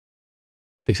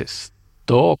This is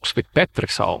Talks with Petri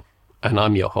Show, and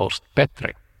I'm your host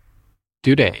Petri.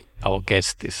 Today, our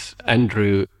guest is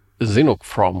Andrew Zinuk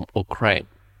from Ukraine.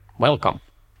 Welcome.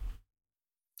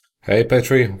 Hey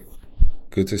Petri,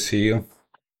 good to see you.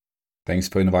 Thanks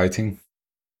for inviting.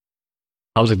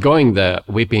 How's it going there?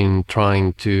 We've been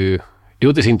trying to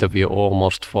do this interview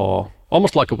almost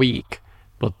like a week,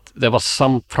 but there was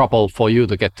some trouble for you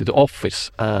to get to the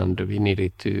office, and we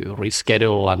needed to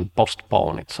reschedule and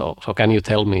postpone it. So can you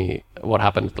tell me what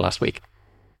happened last week?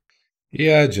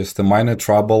 Yeah, just a minor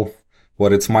trouble.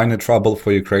 What it's minor trouble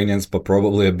for Ukrainians, but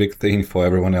probably a big thing for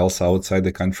everyone else outside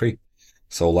the country.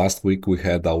 So last week we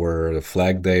had our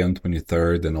Flag Day on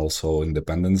 23rd and also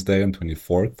Independence Day on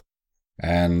 24th.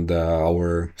 And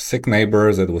our sick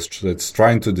neighbors that's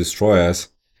trying to destroy us,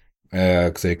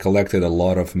 they collected a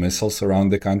lot of missiles around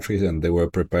the country and they were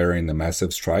preparing a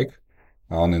massive strike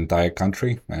on the entire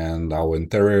country. And our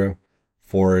interior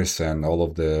force and all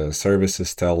of the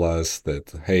services tell us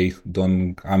that, hey,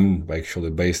 don't, I'm actually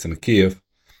based in Kiev.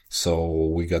 So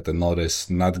we got the notice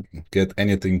not get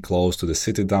anything close to the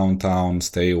city downtown,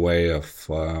 stay away of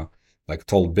like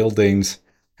tall buildings.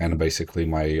 And basically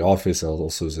my office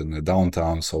also is in the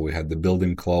downtown. So we had the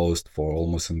building closed for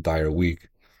almost entire week.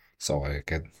 So I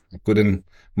couldn't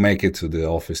make it to the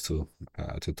office to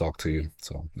talk to you.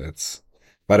 So that's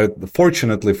but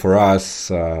fortunately for us,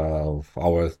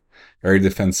 our air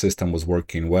defense system was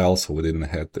working well, so we didn't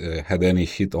had any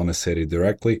hit on the city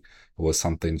directly. It was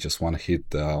something just one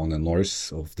hit on the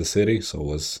north of the city, so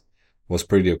it was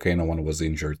pretty okay. No one was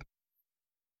injured.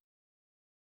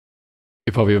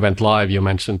 Before we went live, you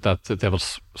mentioned that there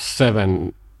was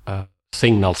seven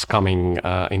signals coming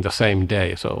in the same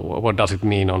day. So what does it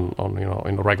mean on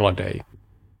in a regular day?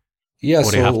 Yeah,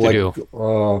 What do you so have to like do?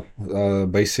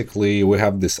 basically we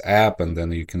have this app, and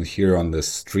then you can hear on the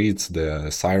streets the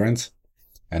sirens.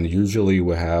 And usually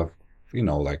we have,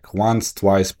 like once,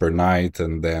 twice per night,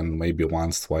 and then maybe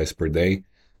once, twice per day.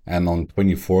 And on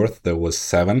 24th, there was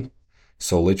seven.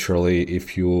 So literally,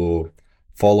 if you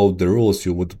followed the rules,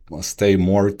 you would stay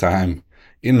more time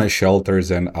in a shelter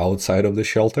than outside of the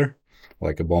shelter,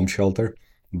 like a bomb shelter.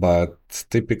 But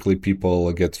typically,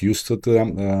 people get used to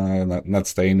them not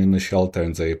staying in the shelter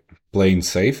and they playing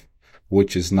safe,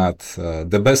 which is not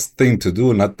the best thing to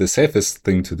do, not the safest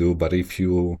thing to do. But if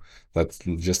you let's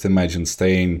just imagine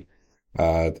staying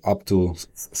up to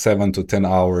 7 to 10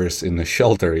 hours in a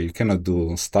shelter. You cannot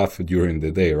do stuff during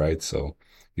the day, right? So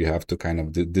you have to kind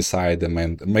of decide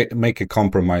and make a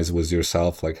compromise with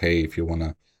yourself. Like, hey, if you want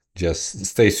to just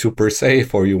stay super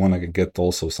safe or you want to get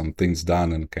also some things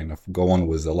done and kind of go on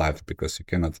with the life because you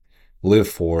cannot live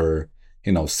for,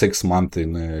 6 months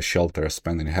in a shelter,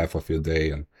 spending half of your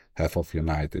day and half of your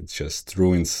night. It just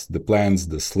ruins the plans,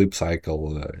 the sleep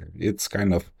cycle. It's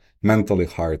kind of mentally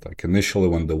hard. Like initially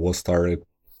when the war started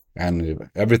and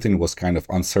everything was kind of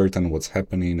uncertain what's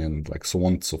happening and like so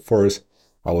on and so forth,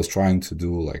 I was trying to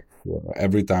do like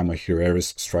every time I hear air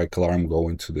strike alarm, go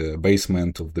into the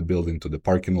basement of the building to the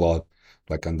parking lot,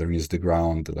 like underneath the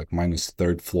ground, like minus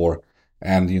third floor.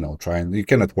 And trying you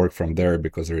cannot work from there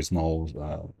because there is no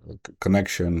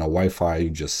connection, no Wi-Fi. You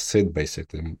just sit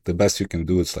basically. The best you can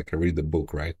do is like read a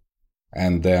book, right?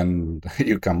 And then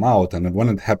you come out, and when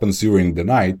it happens during the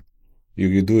night,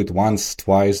 you do it once,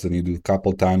 twice, then you do it a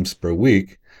couple times per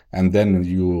week, and then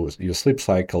your sleep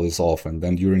cycle is off, and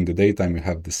then during the daytime you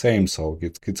have the same. So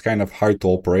it's kind of hard to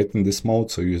operate in this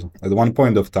mode. So at one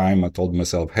point of time, I told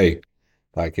myself, hey,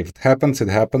 like if it happens, it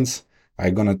happens.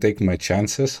 I'm gonna take my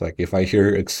chances. Like if I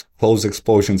hear close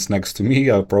explosions next to me,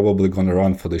 I'm probably gonna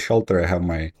run for the shelter. I have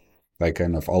my like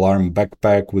kind of alarm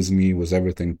backpack with me, with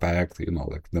everything packed,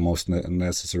 like the most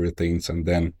necessary things, and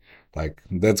then like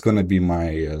that's gonna be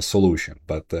my solution.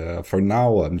 But for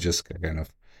now, I'm just kind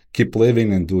of keep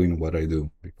living and doing what I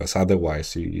do because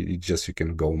otherwise, you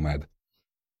can go mad.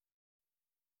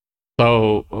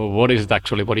 So what is it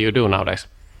actually? What do you do nowadays?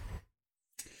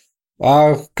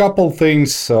 A couple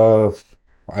things.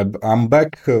 I'm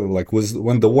back. Like was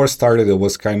when the war started, it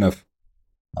was kind of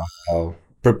uh,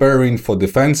 preparing for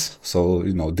defense. So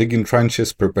digging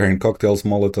trenches, preparing cocktails,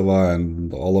 Molotov,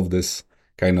 and all of this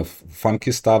kind of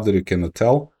funky stuff that you cannot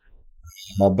tell.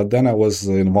 But then I was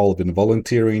involved in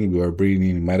volunteering. We were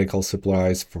bringing medical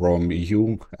supplies from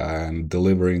EU and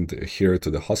delivering here to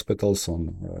the hospitals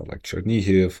on like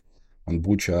Chernihiv, on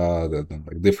Bucha,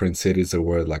 like different cities that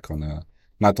were like on a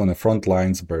not on the front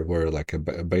lines, but were like a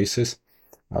basis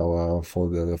for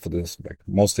this. Like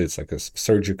mostly it's like a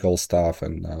surgical stuff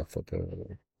and for the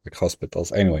like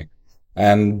hospitals. Anyway,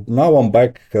 and now I'm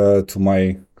back to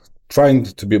my trying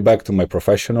to be back to my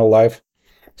professional life.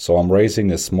 So I'm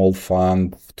raising a small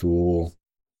fund to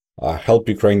help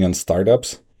Ukrainian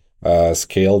startups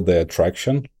scale the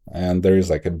traction. And there is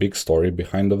like a big story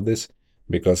behind of this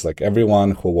because like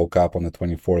everyone who woke up on the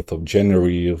 24th of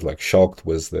January was like shocked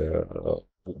with the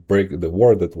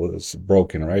war that was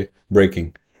broken, right?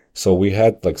 Breaking. So we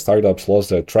had like startups lost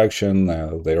their traction.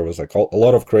 There was like a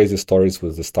lot of crazy stories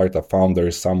with the startup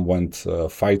founders. Some went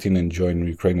fighting and joined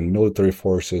Ukrainian military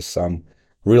forces. Some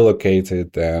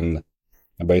relocated, and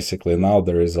basically now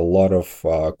there is a lot of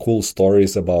cool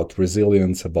stories about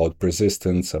resilience, about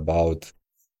persistence, about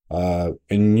a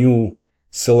new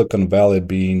Silicon Valley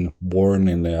being born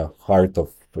in the heart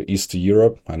of East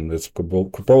Europe, and it's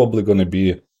probably going to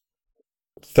be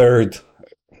third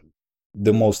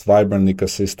the most vibrant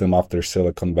ecosystem after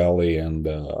Silicon Valley and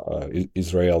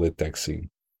Israeli tech scene.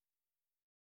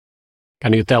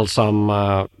 Can you tell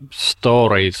some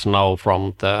stories now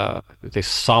from this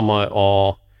summer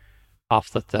or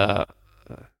after the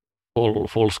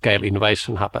full scale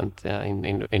invasion happened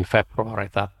in February?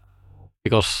 That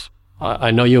because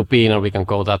I know you've been, and we can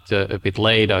go that a bit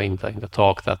later in the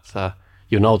talk, that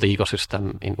you know the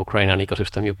ecosystem in Ukrainian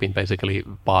ecosystem. You've been basically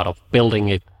part of building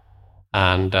it,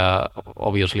 and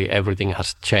obviously everything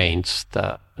has changed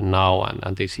now,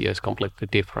 and this year is completely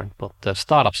different. But the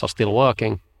startups are still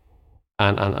working,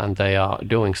 and they are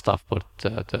doing stuff, but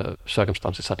the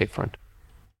circumstances are different.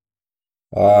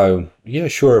 Yeah,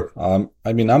 sure.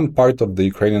 I mean, I'm part of the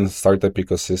Ukrainian startup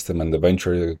ecosystem and the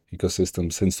venture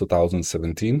ecosystem since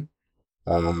 2017.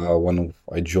 When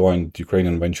I joined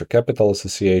Ukrainian Venture Capital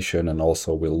Association, and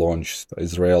also we launched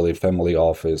Israeli Family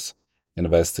Office,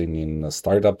 investing in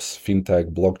startups,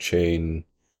 fintech, blockchain,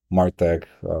 martech,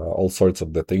 all sorts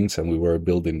of the things, and we were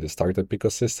building the startup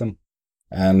ecosystem.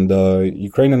 And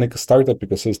Ukrainian startup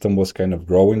ecosystem was kind of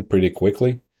growing pretty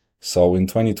quickly. So in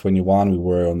 2021, we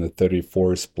were on the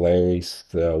 34th place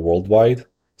worldwide.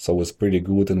 So it was pretty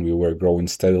good, and we were growing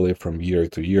steadily from year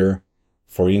to year.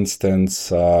 For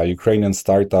instance, Ukrainian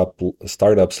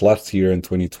startups last year in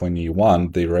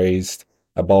 2021, they raised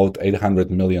about $800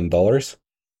 million,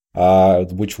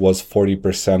 which was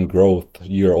 40% growth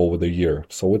year over the year.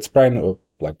 So it's kind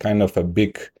of a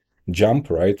big jump,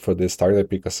 right, for the startup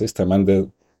ecosystem. And the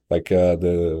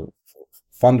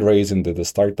fundraising that the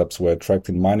startups were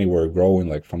attracting money were growing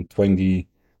like from 22%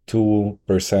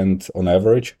 on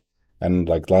average, and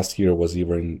like last year was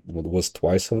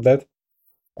twice of that.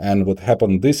 And what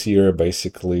happened this year,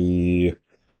 basically,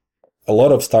 a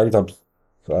lot of startups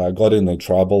got in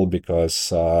trouble because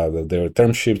their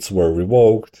term sheets were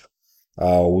revoked.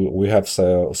 We have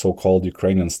so-called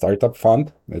Ukrainian Startup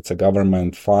Fund. It's a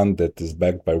government fund that is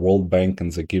backed by World Bank,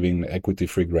 and they're giving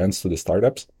equity-free grants to the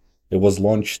startups. It was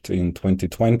launched in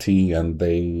 2020, and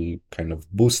they kind of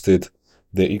boosted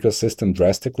the ecosystem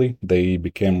drastically. They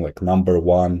became like number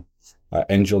one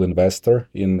angel investor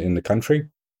in the country.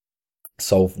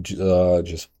 So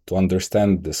just to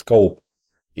understand the scope,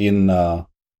 in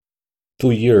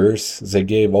 2 years, they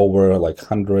gave over like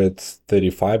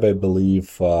 135, I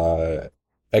believe,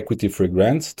 equity-free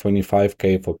grants,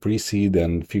 25K for pre-seed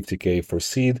and 50K for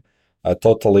seed,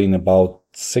 totaling about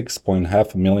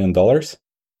 $6.5 million.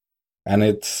 And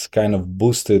it's kind of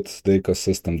boosted the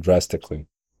ecosystem drastically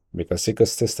because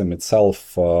ecosystem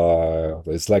itself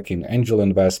is lacking angel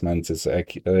investments, is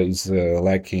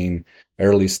lacking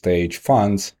early stage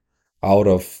funds. Out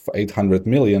of 800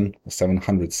 million,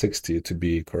 760 to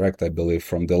be correct, I believe,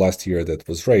 from the last year that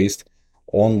was raised,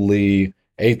 only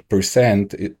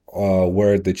 8%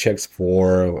 were the checks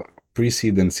for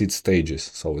pre-seed and seed stages.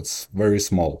 So it's very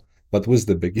small. But with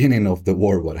the beginning of the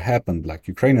war, what happened, like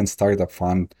Ukrainian Startup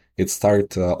Fund, it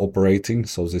started operating,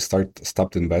 so they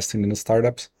stopped investing in the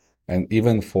startups. And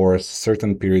even for a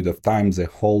certain period of time, they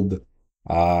hold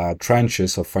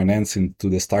tranches of financing to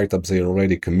the startups they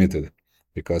already committed,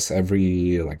 because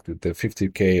every like the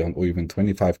 50K or even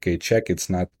 25K check, it's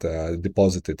not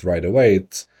deposited right away.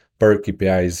 It's per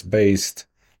KPIs based,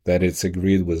 that it's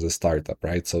agreed with the startup,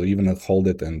 right? So even at hold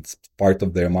it, and part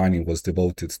of their money was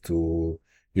devoted to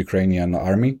Ukrainian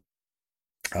army.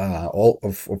 All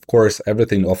of course,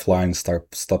 everything offline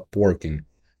stopped working.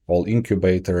 All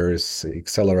incubators,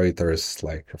 accelerators.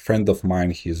 Like a friend of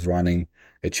mine, he's running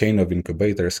a chain of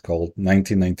incubators called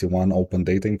 1991 Open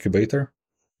Data Incubator,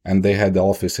 and they had the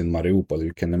office in Mariupol.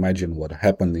 You can imagine what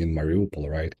happened in Mariupol,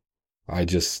 right? I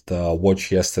just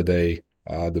watched yesterday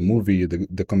the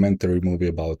documentary movie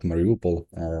about Mariupol,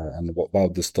 and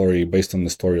about the story, based on the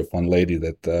story of one lady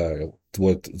that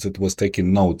was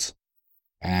taking notes,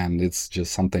 and it's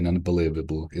just something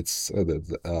unbelievable. It's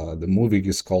the movie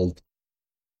is called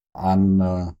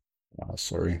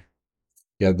sorry,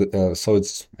 Yeah, so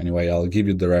it's anyway. I'll give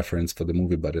you the reference for the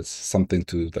movie, but it's something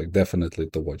to like definitely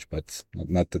to watch. But it's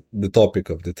not the topic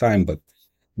of the time. But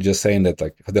just saying that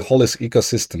like the whole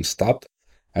ecosystem stopped,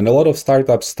 and a lot of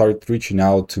startups start reaching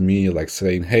out to me, like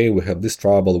saying, "Hey, we have this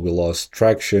trouble. We lost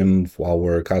traction.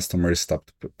 Our customers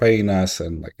stopped paying us,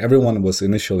 and like everyone was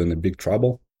initially in a big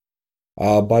trouble."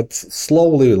 But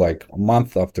slowly, like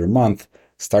month after month,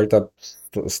 startups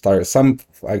start some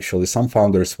actually some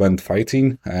founders went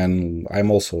fighting, and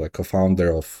I'm also like a founder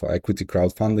of equity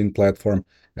crowdfunding platform.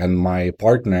 And my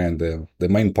partner and the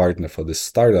main partner for this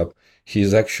startup,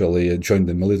 he's actually joined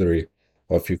the military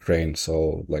of Ukraine.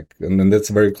 So like, and then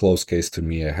that's a very close case to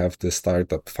me. I have the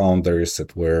startup founders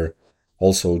that were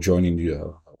also joining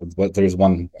you. But there's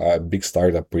one big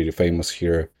startup pretty famous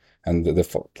here, and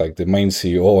like the main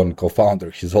CEO and co-founder,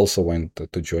 he's also went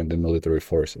to join the military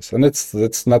forces, and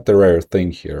that's not a rare thing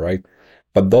here, right?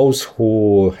 But those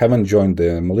who haven't joined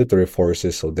the military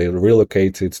forces, so they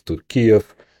relocated to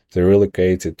Kiev, they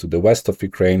relocated to the west of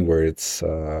Ukraine, where it's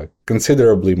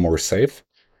considerably more safe.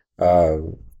 Uh,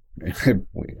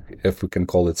 if we can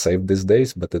call it safe these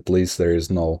days, but at least there is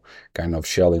no kind of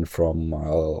shelling from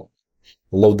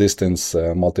low distance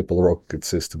multiple rocket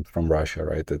systems from Russia,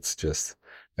 right? It's just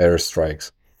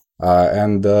airstrikes.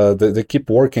 And they keep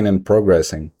working and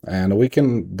progressing. And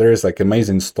there's like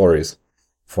amazing stories.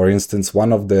 For instance,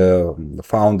 one of the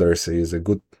founders is a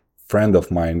good friend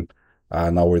of mine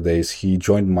nowadays. He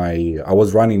joined I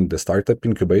was running the startup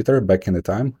incubator back in the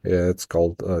time.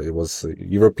 It was a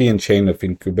European chain of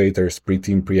incubators,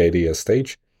 pre-team, pre-idea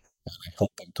stage. I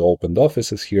helped them to open the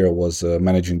offices here. I was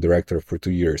managing director for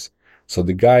 2 years. So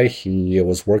the guy, he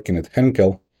was working at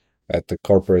Henkel at the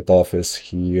corporate office.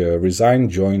 He resigned,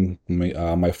 joined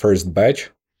my first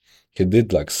batch. He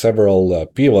did like several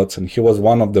pivots, and he was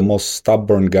one of the most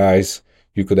stubborn guys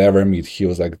you could ever meet. He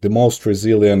was like the most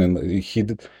resilient, and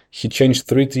he changed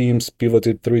 3 teams,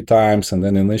 pivoted 3 times, and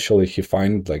then initially he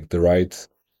find like the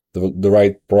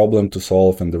right problem to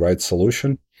solve and the right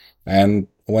solution. And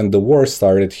when the war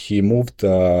started, he moved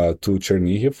to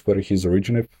Chernihiv, where he's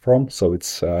originally from. So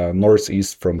it's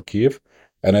northeast from Kiev,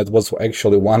 and it was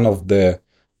actually one of the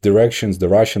directions the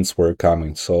Russians were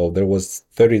coming. So there was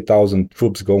 30,000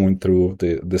 troops going through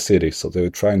the city. So they were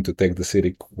trying to take the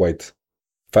city quite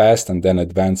fast and then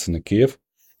advance in Kiev.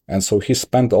 And so he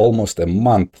spent almost a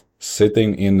month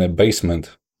sitting in a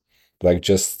basement, like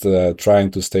just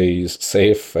trying to stay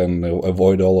safe and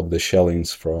avoid all of the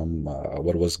shellings from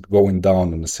what was going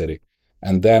down in the city.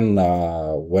 And then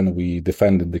when we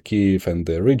defended the Kiev and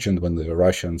the region, when the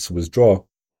Russians withdraw,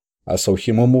 so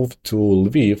he moved to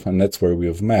Lviv, and that's where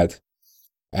we've met.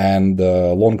 And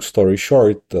long story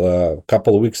short, a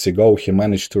couple of weeks ago, he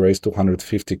managed to raise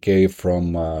 250K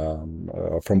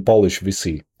from Polish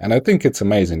VC, and I think it's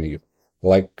amazing.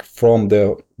 Like from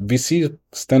the VC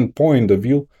standpoint of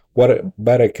view, what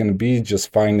better can be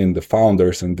just finding the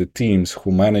founders and the teams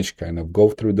who manage kind of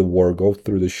go through the war, go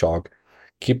through the shock,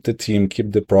 keep the team,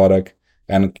 keep the product,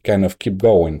 and kind of keep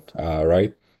going,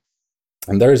 right?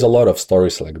 And there is a lot of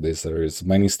stories like this. There is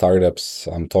many startups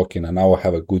I'm talking, and now I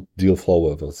have a good deal flow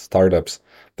of startups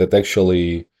that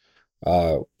actually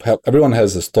everyone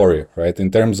has a story, right? In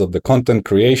terms of the content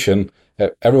creation,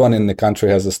 everyone in the country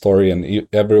has a story, and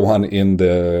everyone in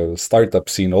the startup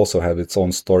scene also have its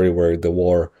own story where the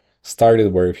war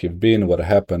started, where you've been, what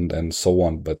happened, and so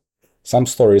on. But some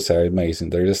stories are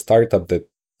amazing. There is a startup that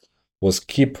was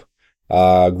keep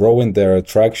growing their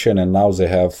attraction, and now they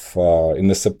have in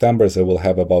the September they will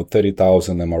have about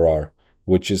 30,000 MRR,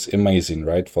 which is amazing,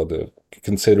 right? For the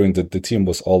considering that the team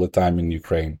was all the time in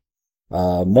Ukraine.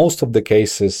 Most of the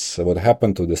cases, what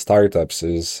happened to the startups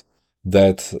is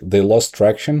that they lost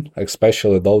traction,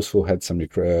 especially those who had some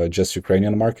just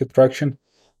Ukrainian market traction.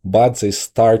 But they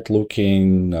start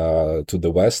looking to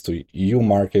the West, to EU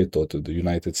market, or to the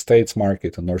United States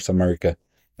market, or North America,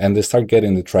 and they start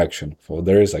getting the traction. So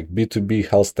there is like B2B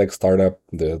health tech startup.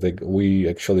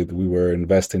 We were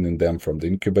investing in them from the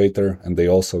incubator, and they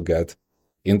also get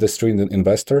industry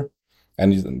investor,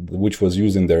 and which was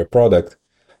using their product.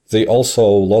 They also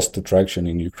lost the traction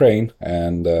in Ukraine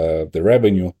and the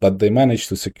revenue, but they managed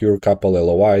to secure a couple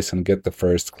LOIs and get the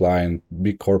first client,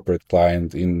 big corporate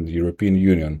client in the European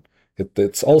Union.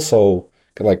 It's also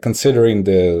like considering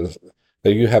that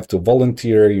you have to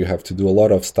volunteer, you have to do a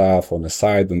lot of stuff on the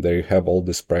side, and there you have all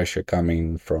this pressure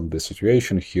coming from the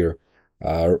situation here,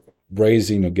 uh,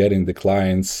 raising or getting the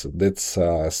clients. That's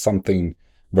something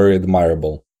very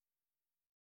admirable.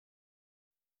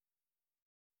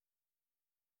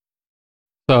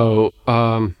 So,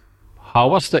 how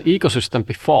was the ecosystem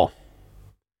before?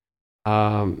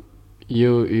 Um,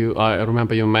 I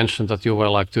remember you mentioned that you were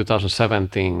like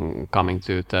 2017 coming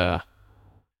to the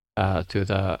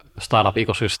startup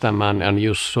ecosystem, and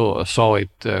you saw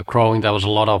it growing. There was a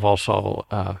lot of also,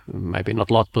 maybe not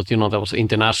a lot, but there was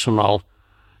international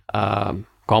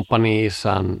companies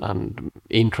and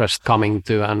interest coming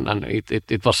to, and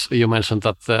it was, you mentioned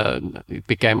that it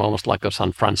became almost like a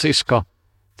San Francisco,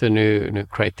 the new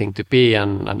great thing to be,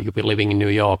 and you've been living in New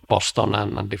York, Boston,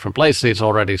 and different places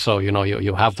already, so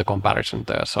you have the comparison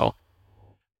there. So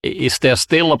is there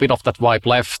still a bit of that vibe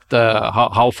left?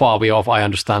 How far are we off? I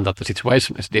understand that the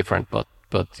situation is different, but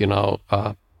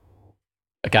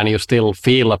can you still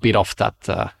feel a bit of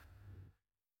that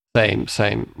same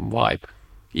vibe,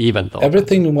 even though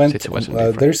Everything the went. situation is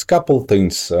different? There's a couple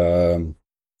things.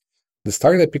 The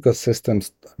startup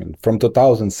ecosystems. I mean, from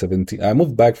 2017, I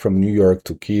moved back from New York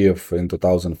to Kiev in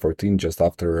 2014, just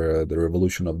after the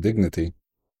Revolution of Dignity,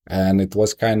 and it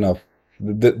was kind of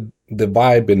the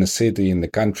vibe in the city, in the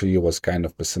country, was kind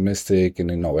of pessimistic,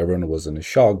 and everyone was in a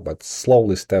shock. But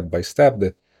slowly, step by step,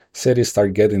 the city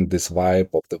started getting this vibe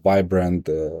of the vibrant,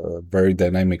 very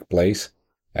dynamic place.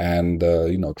 And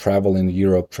traveling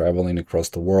Europe, traveling across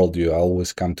the world, you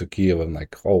always come to Kiev and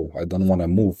like, oh, I don't want to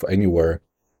move anywhere.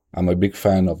 I'm a big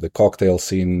fan of the cocktail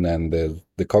scene, and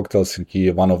the cocktails in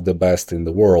Kiev, one of the best in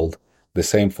the world. The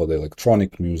same for the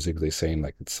electronic music. They saying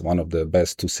like it's one of the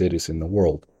best two cities in the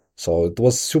world. So it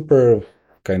was super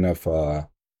kind of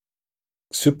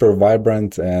super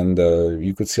vibrant, and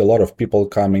you could see a lot of people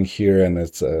coming here. And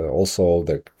it's also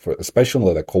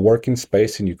especially the co-working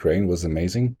space in Ukraine was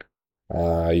amazing.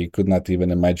 You could not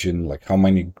even imagine like how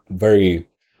many very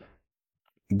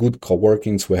good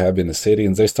co-workings we have in the city,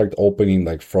 and they start opening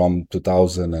like from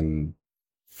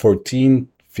 2014,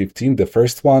 15. The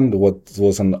first one what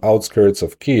was on the outskirts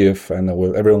of Kiev, and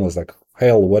everyone was like,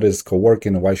 hell, what is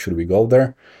co-working, why should we go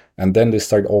there? And then they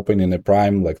start opening the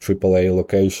prime like AAA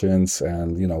locations,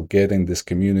 and getting this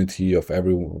community of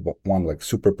everyone like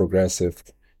super progressive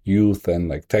youth and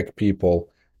like tech people.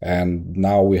 And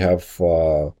now we have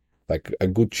like a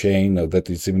good chain that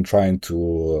is even trying to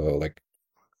like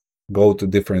go to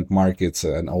different markets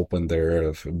and open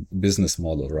their business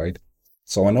model, right?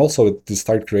 So, and also to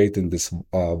start creating this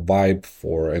vibe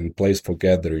for and place for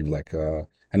gathering, like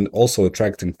and also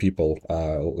attracting people.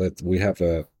 We have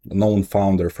a known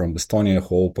founder from Estonia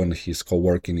who opened his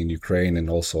co-working in Ukraine and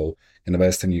also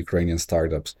invest in Ukrainian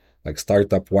startups. Like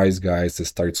Startup Wise Guys, they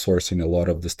start sourcing a lot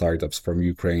of the startups from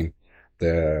Ukraine.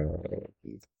 The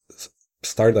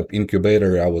startup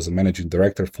incubator I was a managing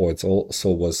director for, it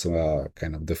also was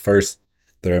kind of the first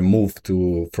that I moved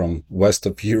to from west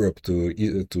of Europe to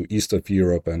east of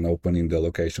Europe and opening the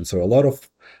location. So a lot of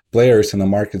players in the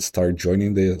market start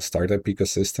joining the startup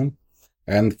ecosystem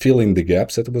and filling the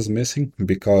gaps that was missing,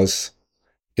 because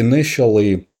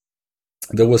initially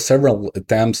there was several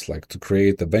attempts like to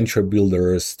create the venture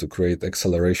builders, to create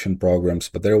acceleration programs,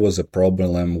 but there was a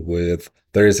problem with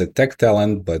there is a tech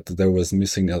talent, but there was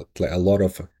missing a lot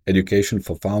of education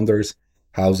for founders,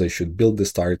 how they should build the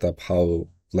startup, how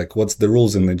like what's the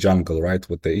rules in the jungle, right?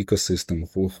 With the ecosystem,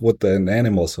 what the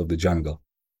animals of the jungle.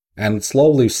 And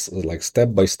slowly, like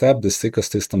step by step, this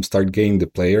ecosystem start gaining the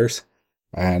players,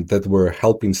 and that were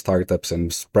helping startups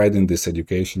and spreading this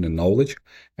education and knowledge.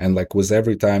 And like with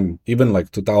every time, even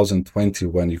like 2020,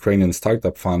 when Ukrainian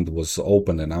Startup Fund was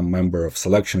open and I'm a member of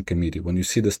selection committee, when you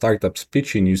see the startups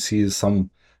pitching, you see some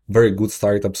very good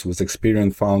startups with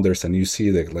experienced founders, and you see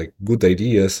the like good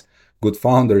ideas, good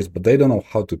founders, but they don't know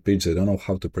how to pitch, they don't know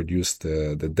how to produce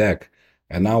the deck.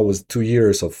 And now with 2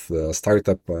 years of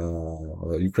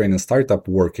Ukrainian startup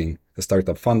working, the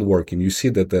startup fund working, you see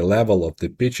that the level of the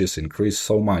pitches increased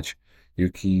so much. You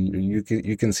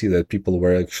can see that people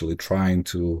were actually trying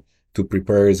to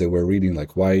prepare. They were reading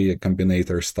like Y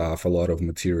Combinator stuff, a lot of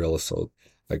material. So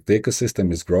like the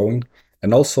ecosystem is growing,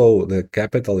 and also the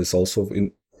capital is also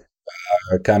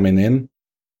coming in.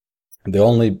 The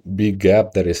only big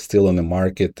gap that is still in the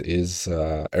market is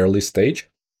early stage,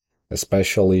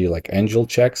 especially like angel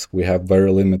checks. We have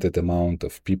very limited amount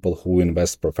of people who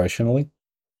invest professionally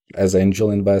as angel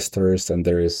investors, and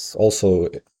there is also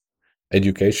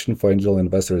education for angel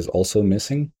investors also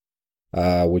missing,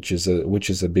 which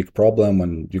is a big problem.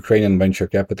 And Ukrainian Venture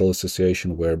Capital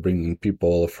Association, we're bringing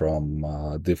people from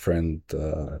different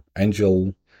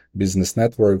angel business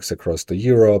networks across the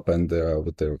Europe, and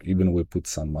even we put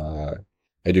some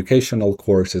educational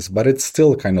courses, but it's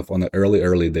still kind of on the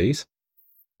early days,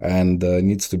 and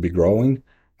needs to be growing.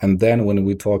 And then when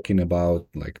we're talking about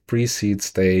like pre-seed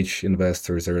stage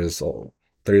investors,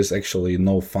 there is actually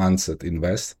no funds that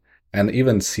invest, and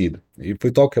even seed. If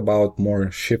we talk about more,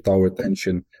 shift our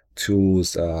attention to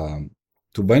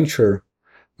to venture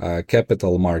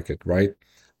capital market, right?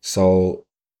 So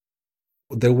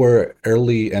there were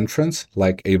early entrants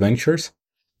like A Ventures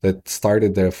that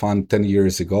started their fund 10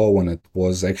 years ago when it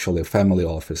was actually a family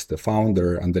office. The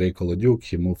founder, Andrei Kolodyuk,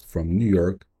 he moved from New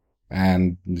York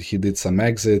and he did some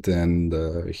exit and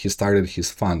he started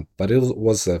his fund. But it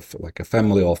was like a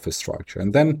family office structure.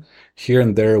 And then here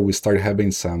and there, we started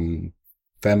having some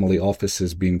family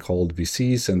offices being called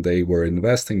VCs and they were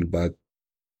investing. But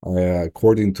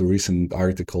according to recent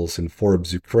articles in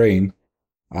Forbes Ukraine,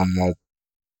 uh,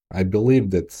 I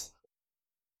believe that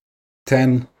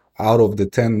 10 out of the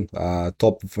 10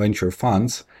 top venture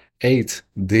funds, 8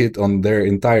 did on their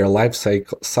entire life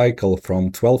cycle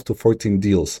from 12 to 14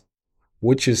 deals,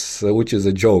 which is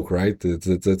a joke, right?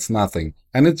 It's nothing.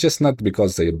 And it's just not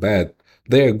because they're bad.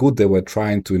 They are good. They were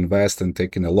trying to invest and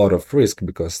taking a lot of risk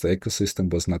because the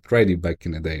ecosystem was not ready back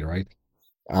in the day, right?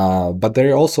 But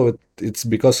they're also, it's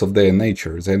because of their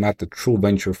nature. They're not the true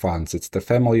venture funds. It's the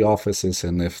family offices,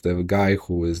 and if the guy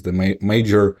who is the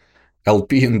major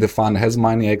LP in the fund has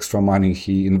money, extra money,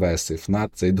 he invests. If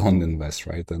not, they don't invest,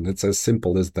 right? And it's as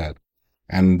simple as that.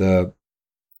 And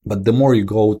but the more you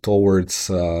go towards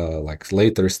like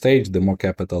later stage, the more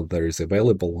capital there is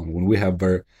available. And when we have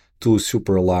two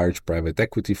super large private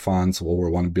equity funds, over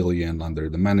 1 billion under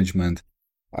the management,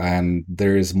 and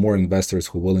there is more investors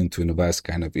who are willing to invest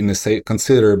kind of in a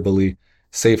considerably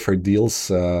safer deals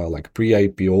like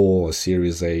pre-IPO or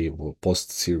Series A or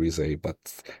post-Series A. But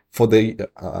for the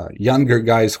younger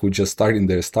guys who just starting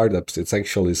their startups, it's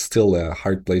actually still a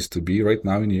hard place to be right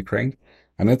now in Ukraine.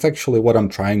 And it's actually what I'm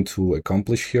trying to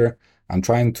accomplish here. I'm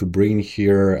trying to bring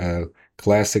here a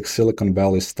classic Silicon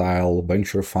Valley style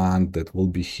venture fund that will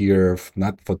be here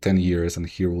not for 10 years and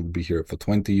here will be here for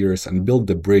 20 years and build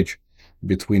the bridge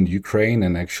between Ukraine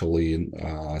and actually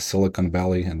Silicon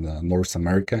Valley and North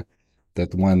America.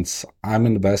 That once I'm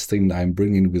investing, I'm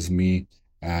bringing with me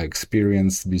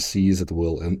experienced VCs that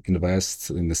will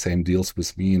invest in the same deals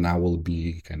with me, and I will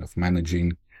be kind of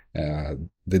managing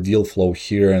the deal flow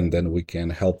here, and then we can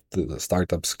help the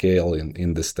startup scale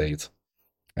in the States.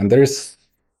 And there's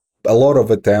a lot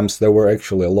of attempts. There were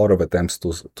actually a lot of attempts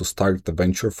to start the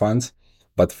venture funds,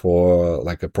 but for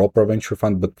like a proper venture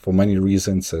fund. But for many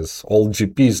reasons, as all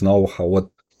GPs know, what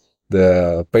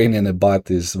the pain in the butt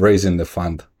is raising the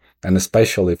fund, and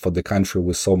especially for the country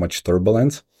with so much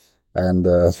turbulence and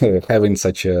having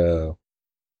such a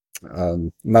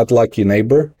not lucky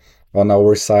neighbor on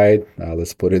our side.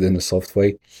 Let's put it in a soft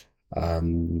way.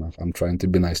 I'm trying to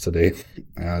be nice today.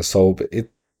 So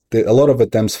a lot of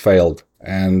attempts failed,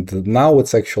 and now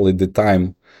it's actually the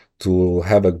time to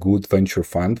have a good venture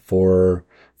fund for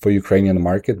Ukrainian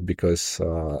market because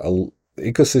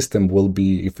ecosystem will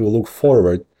be, if we look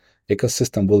forward,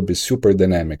 ecosystem will be super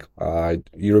dynamic.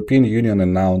 European Union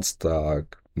announced a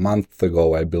month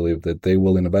ago, I believe, that they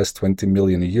will invest 20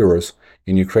 million euros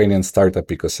in Ukrainian startup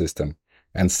ecosystem,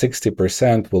 and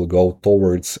 60% will go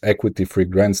towards equity-free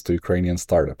grants to Ukrainian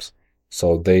startups.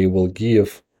 So they will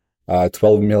give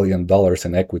 $12 million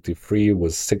in equity free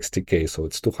with 60K. So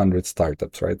it's 200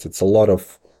 startups, right? It's a lot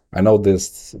of, I know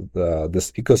this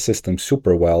ecosystem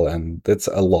super well, and that's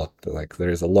a lot. Like there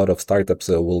is a lot of startups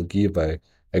that will give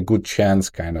a good chance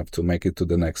kind of to make it to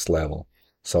the next level.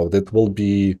 So that will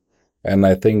be, and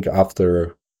I think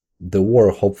after the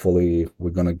war, hopefully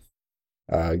we're going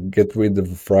to get rid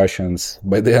of Russians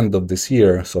by the end of this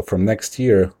year. So from next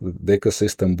year, the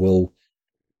ecosystem will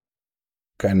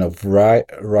kind of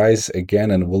rise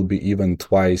again and will be even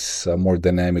twice more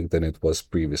dynamic than it was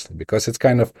previously because it's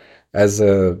kind of as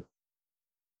a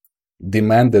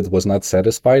demand that was not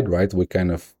satisfied, right? We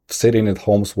kind of sitting at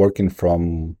homes working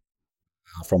from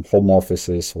home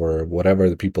offices or whatever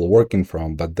the people working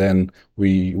from. But then we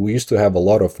used to have a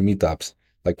lot of meetups.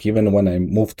 Like even when I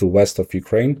moved to west of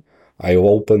Ukraine, I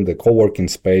opened a co-working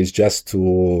space just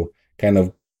to kind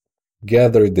of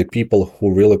gather the people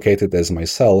who relocated as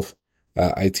myself,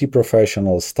 IT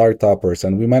professionals, startuppers,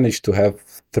 and we managed to have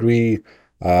three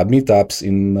meetups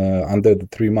in under the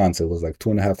 3 months. It was like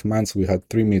 2.5 months. We had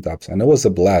three meetups, and it was a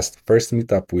blast. First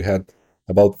meetup, we had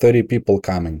about 30 people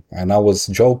coming, and I was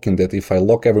joking that if I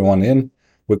lock everyone in,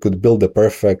 we could build the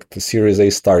perfect Series A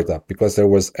startup because there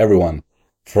was everyone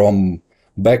from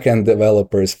backend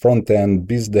developers, front end,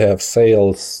 biz dev,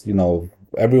 sales,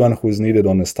 everyone who is needed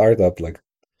on a startup, like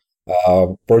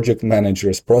project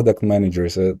managers, product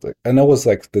managers, and it was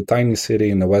like the tiny city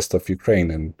in the west of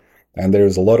Ukraine, and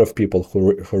there's a lot of people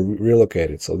who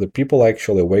relocated. So the people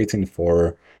actually waiting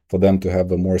for them to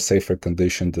have a more safer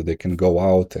condition that they can go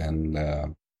out and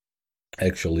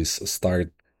actually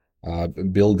start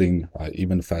building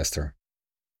even faster.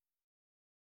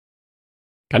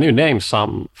 Can you name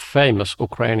some famous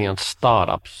Ukrainian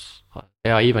startups?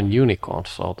 They are even unicorns,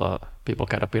 so the people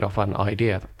get a bit of an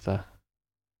idea that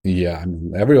Yeah, I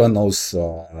mean, everyone knows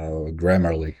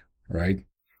Grammarly, right?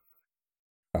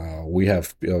 We have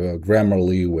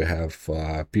Grammarly, we have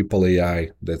People AI,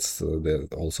 that's the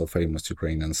also famous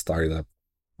Ukrainian startup.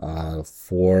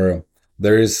 For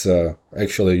there is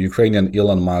actually Ukrainian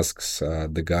Elon Musk's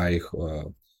the guy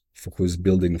who's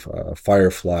building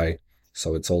Firefly, so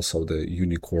it's also the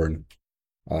unicorn.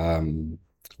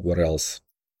 What else?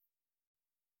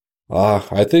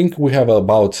 I think we have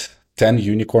about 10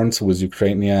 unicorns with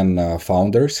Ukrainian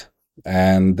founders.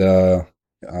 And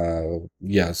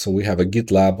yeah, so we have a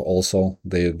GitLab also.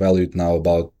 They value it now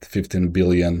about 15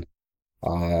 billion.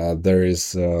 There is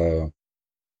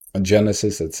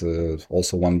Genesis, it's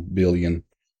also 1 billion.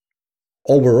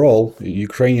 Overall,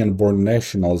 Ukrainian born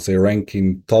nationals, they rank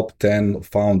in top 10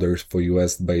 founders for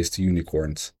US based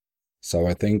unicorns. So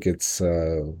I think it's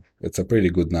a pretty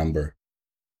good number.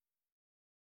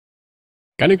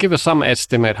 can you give us some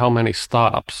estimate how many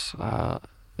startups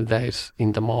there is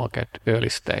in the market early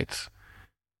stage?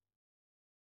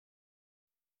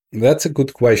 That's a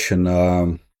good question.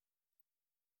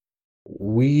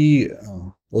 We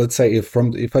let's say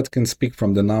if I can speak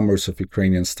from the numbers of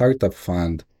Ukrainian startup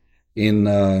fund, in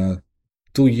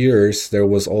 2 years there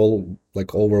was all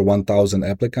like over 1,000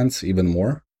 applicants, even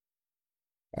more,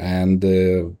 and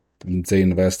they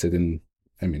invested in,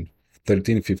 I mean,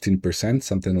 13-15%,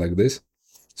 something like this.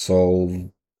 So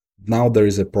now there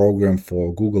is a program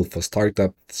for Google for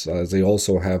startups. They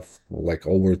also have like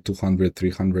over 200,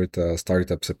 300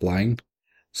 startups applying.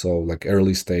 So like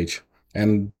early stage.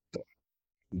 And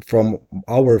from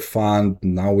our fund,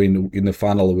 now in the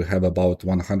funnel, we have about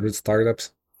 100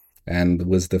 startups. And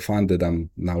with the fund that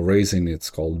I'm now raising, it's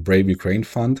called Brave Ukraine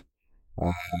Fund.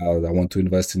 I want to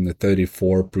invest in the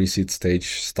 34 pre-seed stage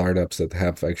startups that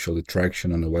have actually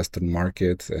traction on the Western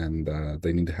market, and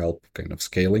they need help kind of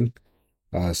scaling.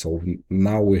 So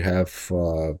now we have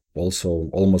also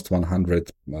almost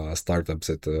 100 startups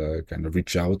that kind of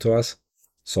reach out to us.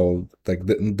 So like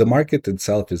the market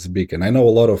itself is big, and I know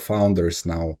a lot of founders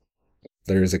now.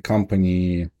 There is a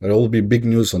company, there will be big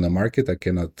news on the market. I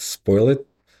cannot spoil it,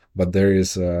 but there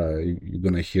is you're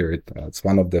gonna hear it. It's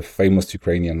one of the famous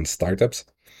Ukrainian startups.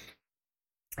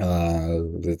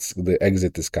 It's the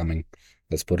exit is coming.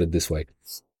 Let's put it this way.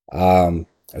 Um,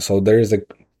 so there is a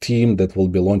team that will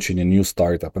be launching a new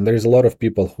startup, and there's a lot of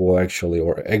people who actually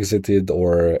or exited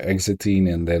or exiting,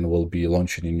 and then will be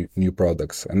launching new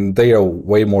products. And they are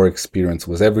way more experienced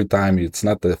with every time. It's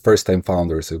not the first time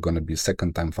founders; they're going to be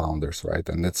second time founders, right?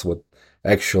 And that's what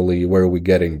actually where we're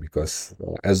getting, because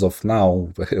as of now,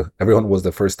 everyone was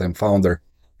the first time founder,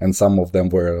 and some of them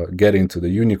were getting to the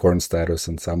unicorn status,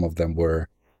 and some of them were,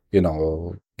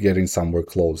 getting somewhere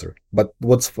closer. But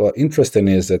what's interesting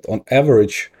is that on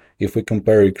average, if we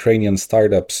compare Ukrainian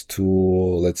startups to,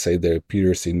 let's say, their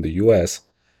peers in the US,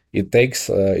 it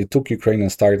took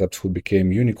Ukrainian startups who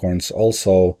became unicorns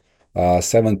also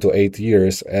 7 to 8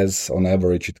 years, as on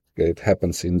average it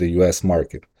happens in the US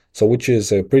market. So, which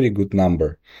is a pretty good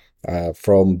number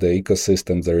from the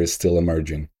ecosystem that is still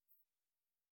emerging.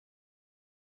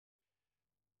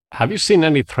 Have you seen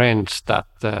any trends that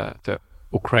the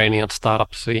Ukrainian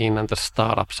startup scene and the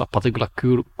startups are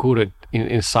particularly good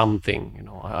in something?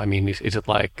 I mean, is it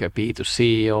like a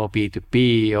B2C or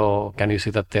B2B, or can you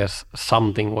see that there's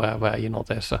something where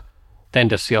there's a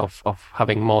tendency of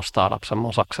having more startups and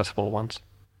more successful ones?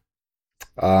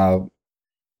 Uh,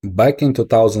 Back in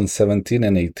 2017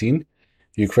 and 18,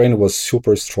 Ukraine was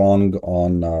super strong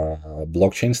on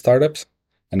blockchain startups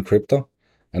and crypto,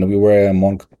 and we were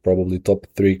among probably top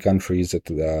 3 countries that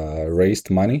raised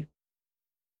money.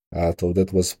 So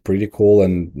that was pretty cool,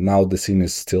 and now the scene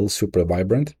is still super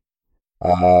vibrant.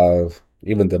 Uh,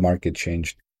 Even the market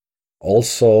changed.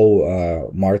 Also,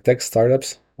 Martech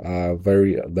startups,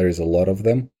 there is a lot of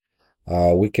them.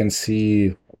 We can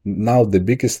see now the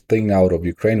biggest thing out of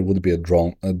Ukraine would be a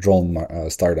drone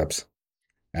startups,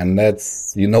 and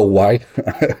that's, why.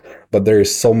 But there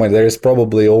is so many. There is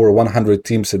probably over 100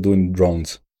 teams that doing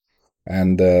drones,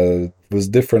 and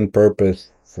with different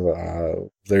purpose.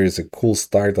 There is a cool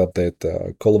startup that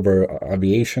Culver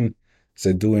Aviation.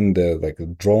 They're doing the like a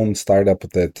drone startup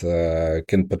that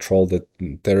can patrol the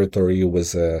territory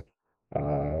with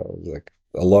like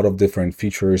a lot of different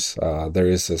features. There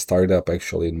is a startup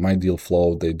actually in my deal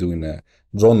flow. They're doing a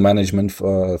drone management,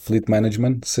 fleet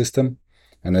management system,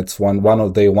 and it's one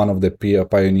of the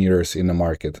pioneers in the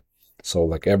market. So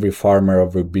like every farmer,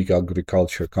 every big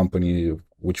agriculture company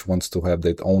which wants to have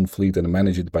their own fleet and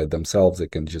manage it by themselves, they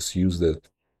can just use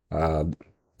uh,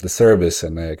 the service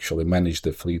and actually manage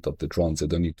the fleet of the drones. They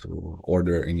don't need to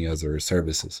order any other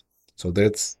services. So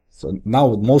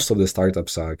now most of the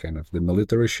startups are kind of the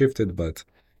military shifted, but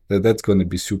that's going to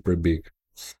be super big.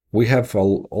 We have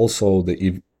also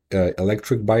the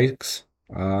electric bikes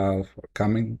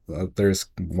coming. There's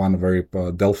one very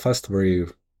Delfast, very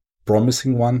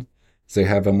promising one. They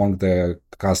have among the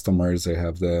customers, they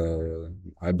have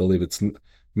I believe it's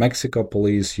Mexico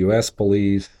police, US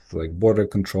police, like border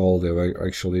control. They were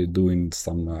actually doing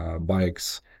some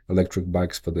bikes, electric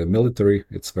bikes for the military.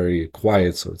 It's very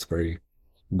quiet, so it's very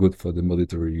good for the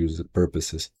military use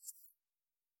purposes.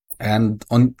 And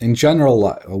in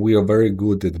general, we are very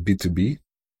good at B2B.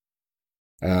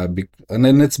 And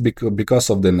then it's because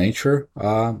of the nature.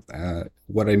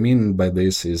 What I mean by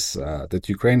this is that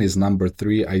Ukraine is number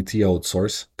 3 IT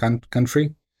outsource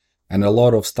country, and a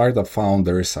lot of startup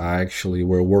founders actually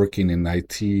were working in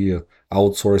IT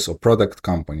outsource or product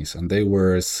companies, and they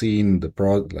were seeing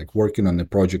like working on the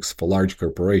projects for large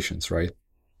corporations, right?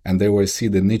 And they will see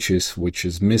the niches which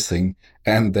is missing,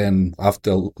 and then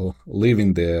after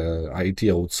leaving the IT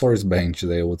outsource bench,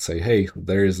 they would say, hey,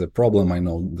 there is a problem I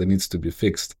know that needs to be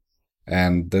fixed.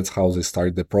 And that's how they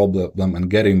start the problem and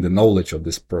getting the knowledge of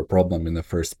this problem in the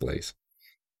first place.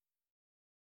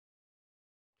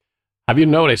 Have you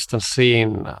noticed and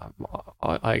seen?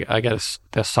 I guess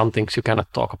there's some things you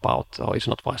cannot talk about, or it's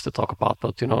not wise to talk about.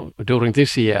 But during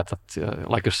this year, that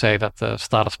like you say, that the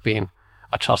startups been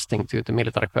adjusting to the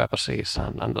military purposes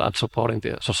and supporting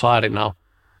the society now.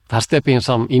 Has there been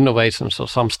some innovations or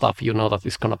some stuff that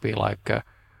is going to be like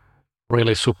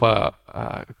really super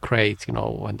great,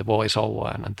 when the war is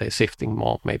over and they're shifting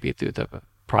more maybe to the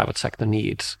private sector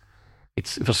needs?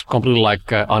 It was completely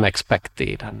like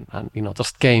unexpected and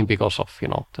just came because of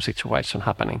the situation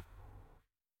happening.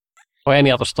 Or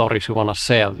any other stories you want to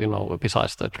share,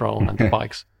 besides the drone and the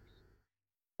bikes?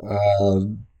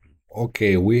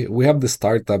 Okay, we have the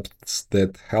startups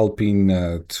that helping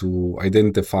to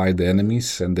identify the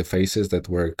enemies and the faces that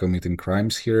were committing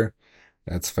crimes here.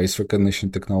 That's face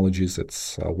recognition technologies.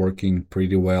 It's working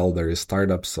pretty well. There is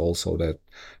startups also that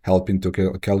helping to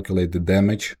calculate the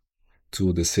damage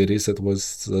to the cities that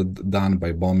was done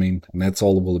by bombing. And that's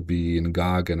all will be in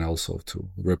GOG and also to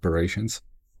reparations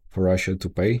for Russia to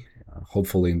pay,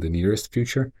 hopefully in the nearest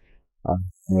future.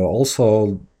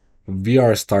 Also,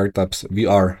 VR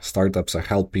startups are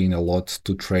helping a lot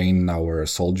to train our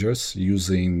soldiers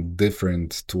using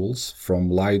different tools from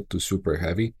light to super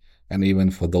heavy. And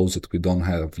even for those that we don't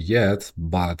have yet,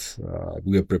 but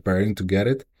we are preparing to get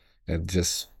it, and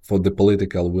just for the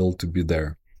political will to be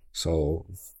there. So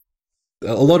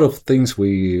a lot of things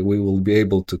we will be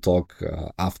able to talk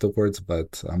afterwards,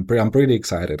 but I'm pretty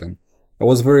excited. And it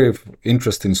was very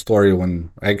interesting story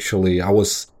when actually I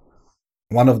was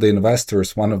one of the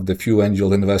investors, one of the few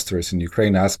angel investors in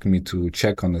Ukraine, asked me to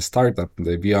check on a startup,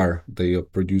 the VR. They are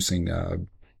producing.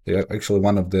 They are actually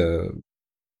one of the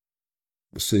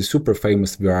super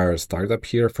famous VR startup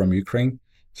here from Ukraine.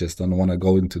 Just don't want to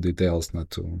go into details, not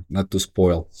to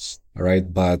spoil. All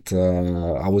right, but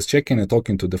I was checking and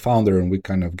talking to the founder, and we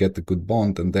kind of get a good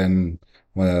bond. And then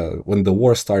when the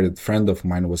war started, a friend of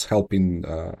mine was helping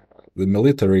the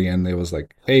military, and they was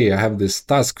like, "Hey, I have this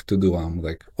task to do." I'm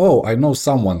like, "Oh, I know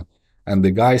someone." And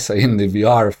the guys are in the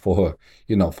VR for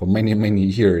for many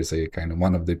years. They kind of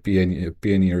one of the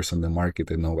pioneers on the market.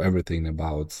 They know everything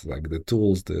about like the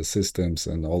tools, the systems,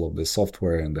 and all of the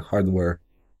software and the hardware.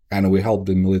 And we help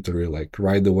the military like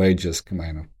right away, just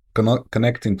kind of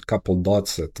connecting a couple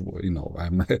dots that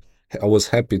I was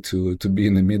happy to be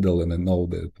in the middle and I know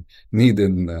the need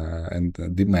and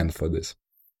demand for this.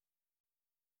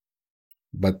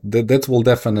 But that will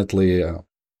definitely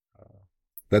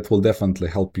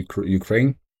help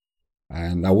Ukraine.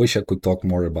 And I wish I could talk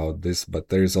more about this, but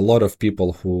there's a lot of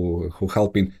people who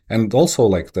helping, and also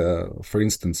like for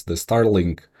instance, the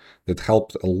Starlink that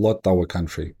helped a lot our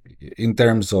country in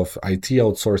terms of IT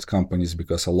outsourced companies,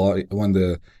 because a lot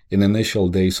in initial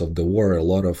days of the war, a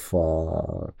lot of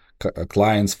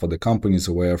clients for the companies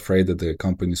were afraid that the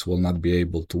companies will not be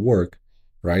able to work,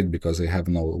 right? Because they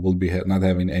will be not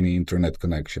having any internet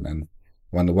connection. And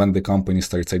when the company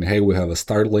starts saying, "Hey, we have a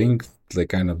Starlink," the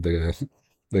kind of the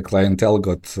clientele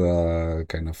got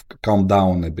kind of calmed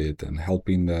down a bit and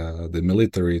helping the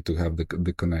military to have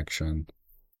the connection.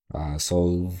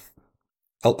 So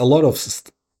a lot of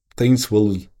things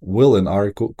will and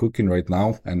are cooking right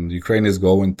now, and Ukraine is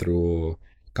going through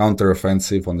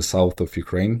counteroffensive on the south of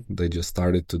Ukraine. They just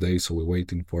started today, so we're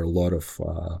waiting for a lot of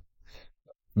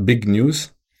big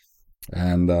news,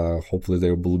 and hopefully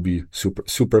there will be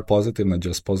super positive, not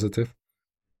just positive.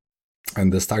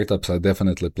 And the startups are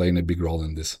definitely playing a big role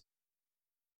in this.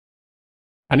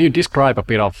 Can you describe a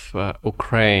bit of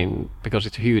Ukraine, because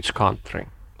it's a huge country?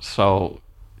 So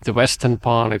the western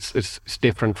part is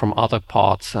different from other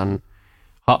parts, and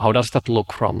how does that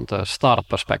look from the startup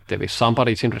perspective? If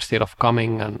somebody is interested of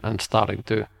coming and starting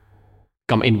to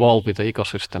come involved with the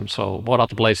ecosystem, so what are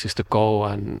the places to go,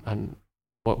 and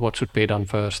what should be done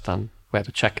first, and where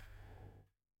to check?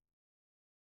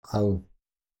 How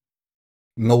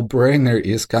no-brainer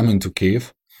is coming to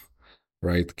Kiev,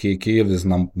 right? Kiev is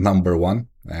number one,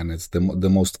 and it's the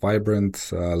most vibrant.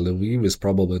 Lviv is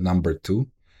probably number two,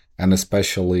 and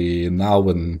especially now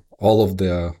when all of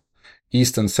the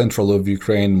east and central of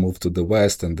Ukraine moved to the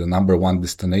west, and the number one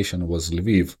destination was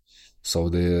Lviv. So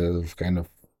the kind of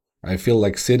I feel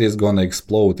like city is gonna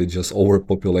explode. It's just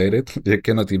overpopulated. You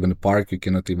cannot even park. You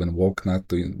cannot even walk, not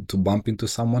to bump into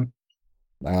someone.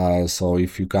 So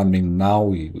if you come in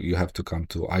now, you have to come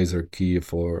to either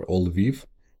Kiev or Lviv.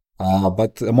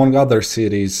 But among other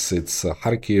cities, it's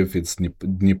Kharkiv, it's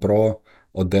Dnipro,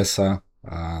 Odessa.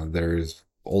 There's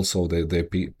also they're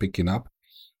picking up.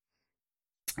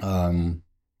 Um,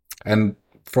 and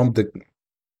from the,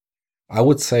 I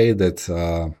would say that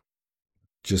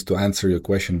just to answer your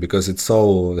question, because it's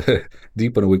so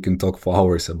deep and we can talk for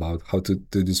hours about how to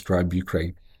describe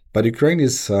Ukraine. But Ukraine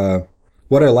is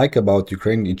what I like about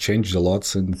Ukraine. It changed a lot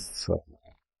since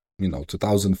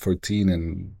 2014,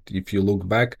 and if you look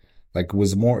back, like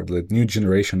with more the new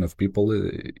generation of people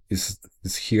is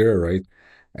here, right?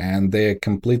 And they're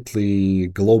completely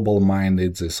global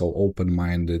minded. They're so open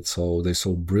minded, so they're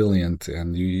so brilliant,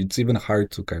 and it's even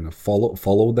hard to kind of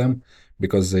follow them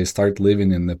because they start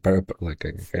living in the like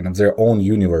a kind of their own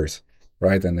universe,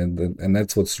 right? And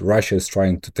that's what Russia is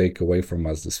trying to take away from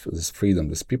us, this freedom.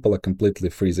 These people are completely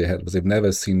free. They've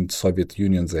never seen Soviet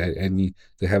Unions.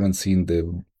 They haven't seen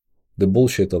the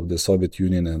bullshit of the Soviet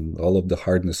Union and all of the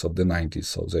hardness of the 90s.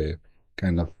 So they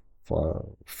kind of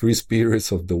free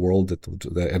spirits of the world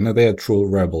and they are true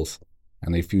rebels.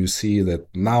 And if you see that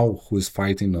now who is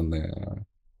fighting on the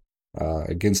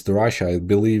against Russia, I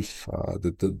believe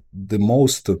that the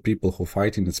most of people who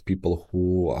fighting is people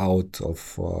who out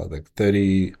of like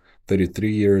 30,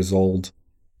 33 years old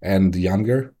and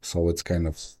younger. So it's kind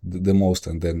of the most,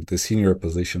 and then the senior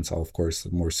positions are of course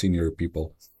the more senior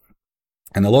people.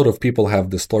 And a lot of people have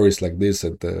the stories like this.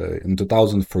 In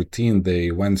 2014,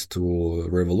 they went to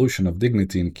Revolution of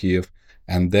Dignity in Kiev,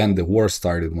 and then the war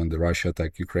started when the Russia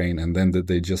attacked Ukraine, and then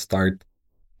they just start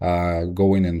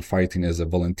going and fighting as a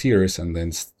volunteers, and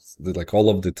then like all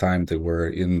of the time they were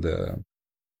in the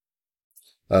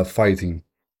fighting.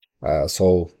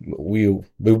 So we've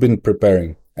been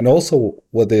preparing, and also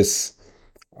what is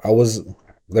I was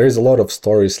there is a lot of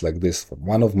stories like this.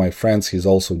 One of my friends, he's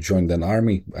also joined an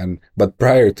army, and but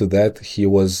prior to that,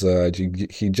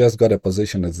 he just got a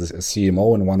position as a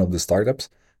CMO in one of the startups,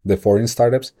 the foreign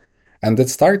startups, and that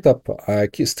startup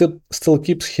still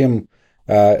keeps him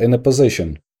in a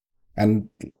position. And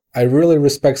I really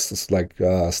respect like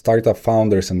startup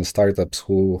founders and the startups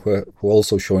who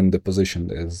also show in the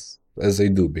position as they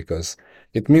do, because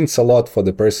it means a lot for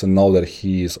the person know that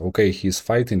he's okay, he's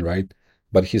fighting, right,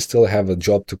 but he still have a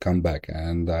job to come back.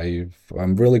 And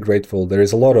I'm really grateful. There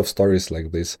is a lot of stories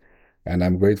like this, and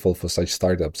I'm grateful for such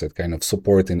startups that kind of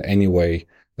support in any way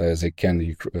as they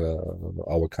can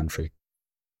our country.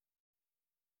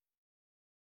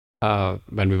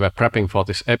 When we were prepping for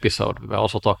this episode, we were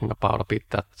also talking about a bit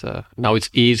that now it's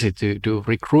easy to do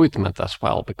recruitment as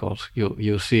well, because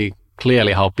you see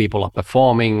clearly how people are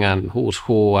performing and who's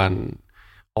who, and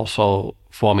also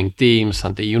forming teams,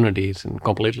 and the unity is in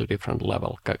completely different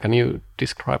level. Can you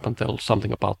describe and tell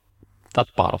something about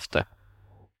that part of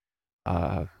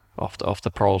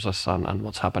the process and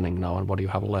what's happening now and what you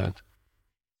have learned?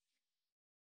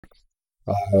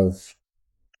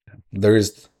 There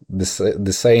is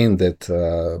the saying that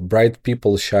bright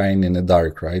people shine in the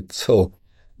dark, right? So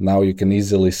now you can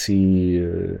easily see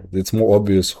it's more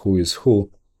obvious who is who,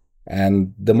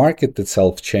 and the market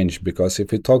itself changed, because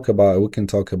if we can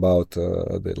talk about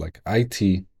the like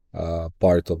IT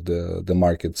part of the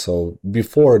market. So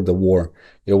before the war,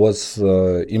 it was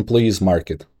employees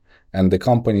market, and the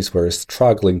companies were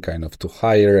struggling kind of to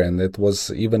hire, and it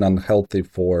was even unhealthy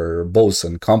for both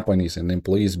and companies and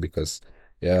employees, because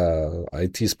yeah,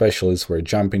 IT specialists were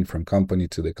jumping from company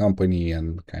to the company,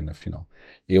 and kind of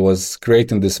it was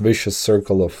creating this vicious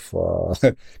circle of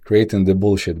creating the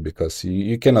bullshit, because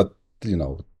you cannot you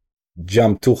know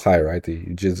jump too high, right?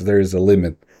 There is a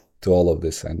limit to all of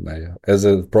this, and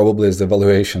probably as the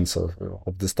valuations of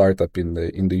the startup in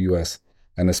the US,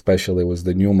 and especially with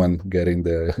the Newman getting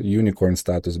the unicorn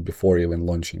status before even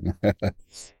launching.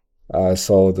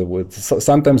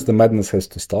 Sometimes the madness has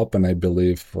to stop, and I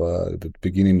believe the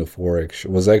beginning of war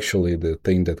was actually the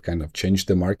thing that kind of changed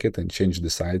the market and changed the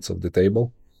sides of the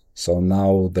table. So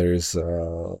now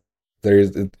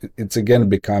it's again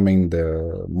becoming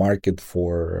the market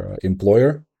for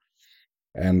employer,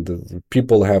 and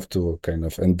people have to kind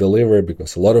of and deliver,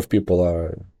 because a lot of people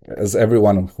are, as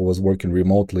everyone who was working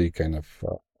remotely, kind of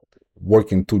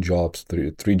working two jobs,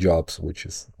 three jobs, which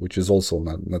is also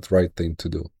not right thing to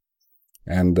do.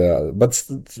 And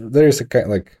there is a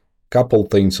like couple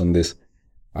things on this.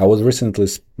 I was recently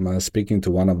speaking to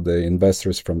one of the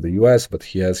investors from the US, but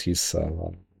he has his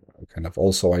kind of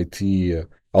also IT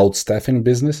outstaffing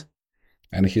business,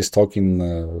 and he's talking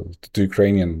to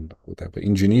Ukrainian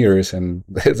engineers, and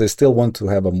they still want to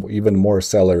have even more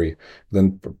salary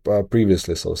than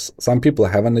previously. So some people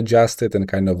haven't adjusted and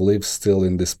kind of live still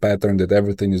in this pattern that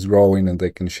everything is growing and they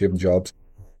can shift jobs.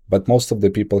 But most of the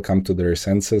people come to their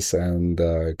senses, and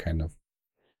kind of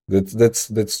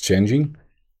that's changing.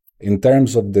 In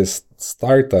terms of the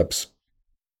startups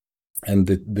and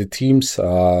the teams,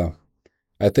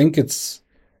 I think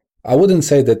I wouldn't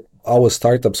say that our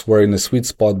startups were in a sweet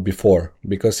spot before,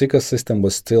 because ecosystem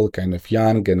was still kind of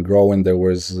young and growing. It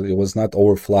was not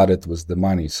overflooded with the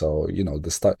money. So,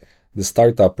 the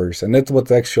startuppers, and that's what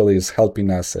actually is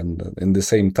helping us, and in the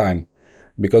same time,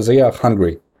 because they are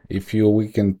hungry. If we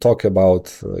can talk about,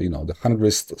 the hungry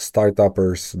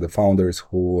startuppers, the founders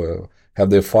who have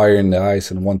their fire in the eyes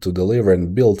and want to deliver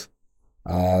and build,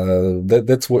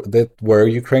 that were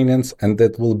Ukrainians, and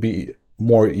that will be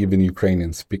more even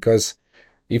Ukrainians, because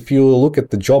if you look at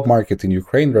the job market in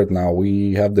Ukraine right now,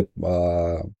 we have the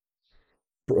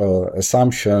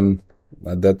assumption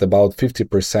that about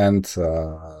 50%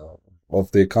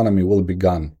 of the economy will be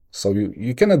gone. So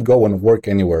you cannot go and work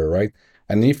anywhere, right?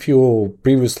 And if you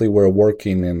previously were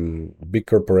working in big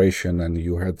corporation and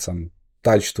you had some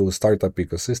touch to a startup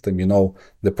ecosystem,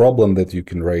 the problem that you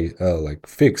can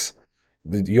fix.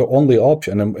 Your only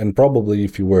option, and probably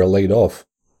if you were laid off,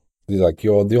 like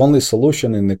the only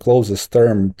solution in the closest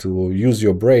term to use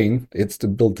your brain, it's to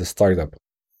build a startup.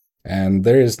 And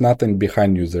there is nothing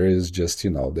behind you. There is just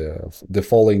the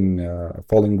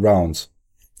falling grounds.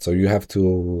 So you have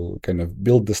to kind of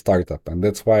build the startup, and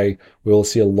that's why we'll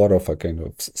see a lot of a kind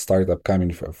of startup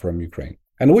coming from Ukraine,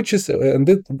 and which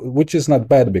is not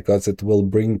bad, because it will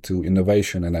bring to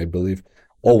innovation, and I believe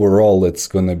overall it's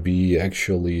going to be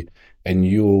actually a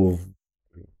new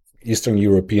Eastern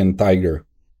European tiger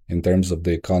in terms of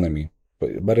the economy.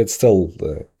 But it's still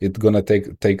it's gonna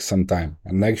take some time.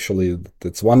 And actually,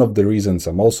 that's one of the reasons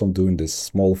I'm also doing this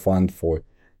small fund for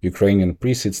Ukrainian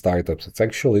pre-seed startups. It's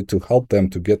actually to help them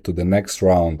to get to the next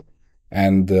round.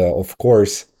 And of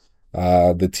course,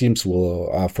 the teams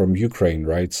are from Ukraine,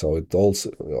 right? So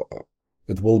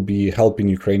it will be helping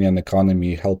Ukrainian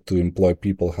economy, help to employ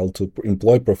people, help to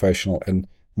employ professional, and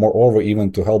moreover,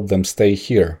 even to help them stay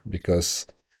here, because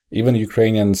even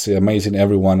Ukrainians, amazing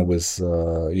everyone with,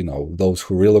 those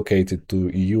who relocated to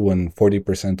EU, and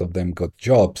 40% of them got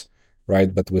jobs,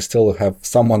 right? But we still have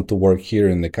someone to work here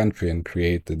in the country and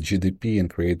create the GDP and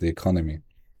create the economy.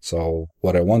 So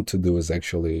what I want to do is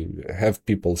actually have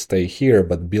people stay here,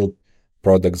 but build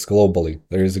products globally.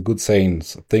 There is a good saying,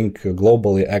 think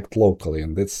globally, act locally.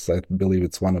 And I believe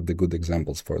it's one of the good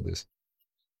examples for this.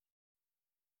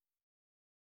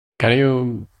 Can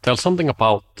you tell something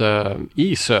about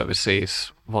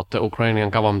e-services, what the Ukrainian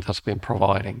government has been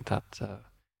providing?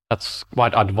 That's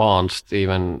quite advanced,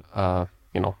 even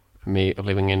me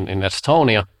living in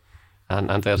Estonia,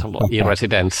 and there's a lot of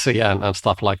e-residency and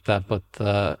stuff like that.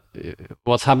 But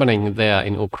what's happening there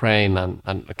in Ukraine,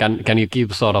 and can you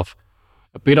give sort of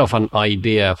a bit of an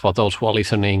idea for those who are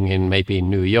listening in maybe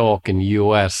New York, in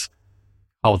US,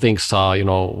 how things are,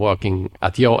 working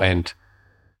at your end,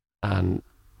 and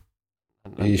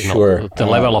sure, the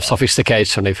level of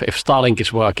sophistication. If Starlink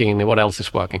is working, what else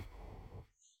is working?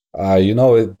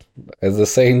 As the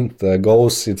saying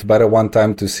goes, it's better one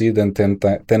time to see than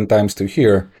 10 times to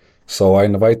hear. So I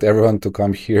invite everyone to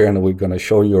come here, and we're gonna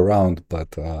show you around.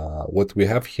 But what we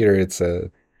have here, it's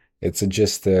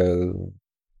just a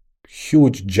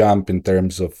huge jump in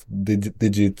terms of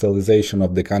digitalization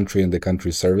of the country and the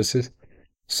country services.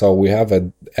 So we have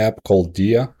an app called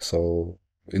Dia. So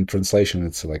in translation,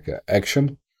 it's like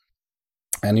action,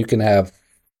 and you can have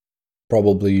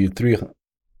probably 3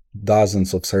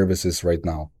 dozens of services right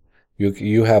now.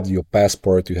 You have your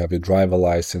passport, you have your driver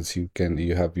license, you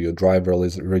have your driver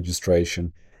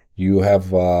registration. You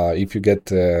have if you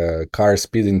get a car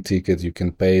speeding ticket, you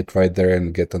can pay it right there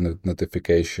and get a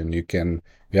notification.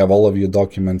 you have all of your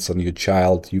documents on your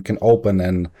child. You can open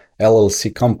an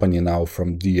LLC company now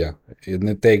from Dia, and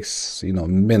it takes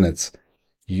minutes.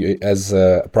 You, as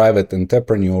a private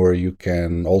entrepreneur, you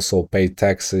can also pay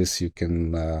taxes. You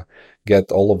can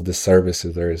get all of the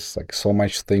services. There's like so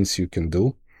much things you can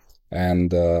do,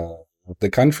 and the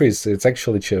country is it's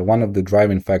actually one of the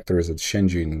driving factors that's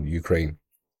changing in Ukraine.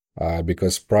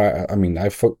 Because I mean,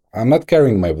 I'm not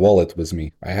carrying my wallet with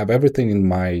me. I have everything in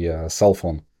my cell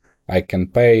phone. I can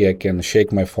pay. I can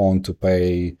shake my phone to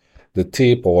pay the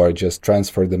tip, or just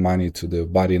transfer the money to the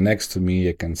buddy next to me.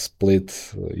 I can split,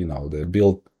 the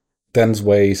bill tens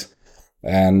ways,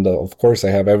 and of course, I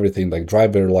have everything like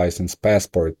driver license,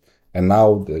 passport. And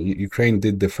now Ukraine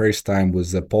did the first time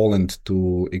with Poland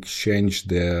to exchange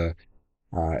the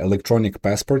electronic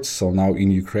passports. So now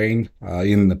in Ukraine,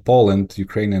 in Poland,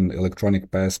 Ukrainian electronic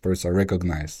passports are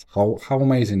recognized. How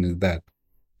amazing is that,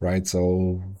 right?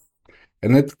 So,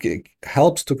 and it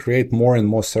helps to create more and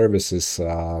more services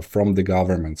from the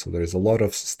government. So there's a lot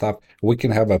of stuff we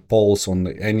can have a pulse on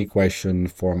any question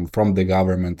from the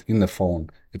government in the phone.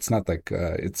 It's not like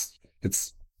it's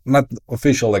not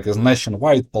official like a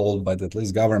nationwide poll, but at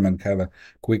least government have a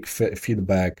quick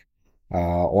feedback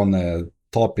on a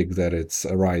topic that it's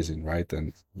arising, right?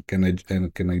 And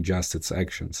can adjust its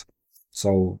actions.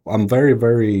 So I'm very,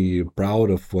 very proud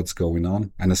of what's going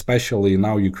on. And especially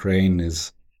now Ukraine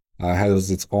has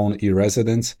its own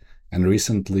e-residence. And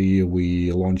recently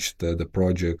we launched the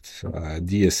project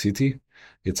Dia City.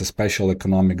 It's a special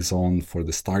economic zone for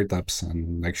the startups.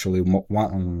 And actually,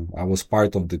 I was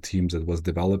part of the team that was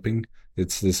developing.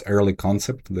 It's this early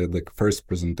concept, the first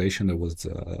presentation that was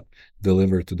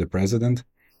delivered to the president.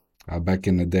 Back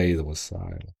in the day, it was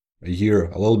a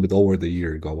little bit over the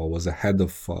year ago. I was the head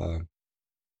of a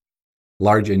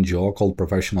large NGO called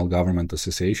Professional Government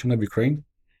Association of Ukraine.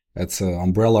 It's an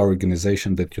umbrella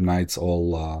organization that unites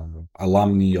all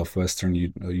alumni of Western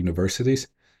universities,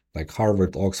 like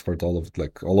Harvard, Oxford, all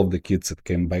of the kids that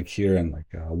came back here and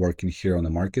working here on the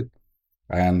market.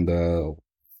 And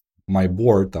my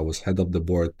board, I was head of the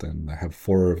board, and I have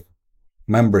 4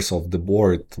 members of the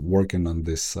board working on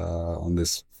this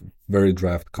very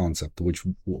draft concept, which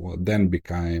then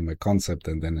became a concept,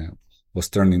 and then it was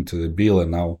turned into a bill.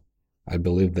 And now I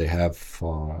believe they have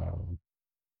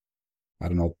I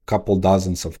don't know, a couple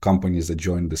dozens of companies that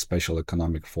joined the special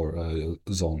economic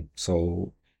zone.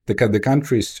 So the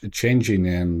country is changing,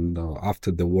 and after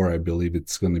the war, I believe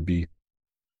it's going to be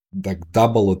like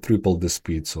double or triple the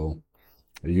speed. So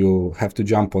you have to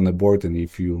jump on the board, and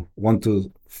if you want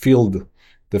to feel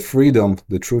the freedom,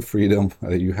 the true freedom,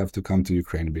 you have to come to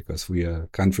Ukraine, because we are a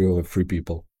country of free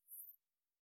people.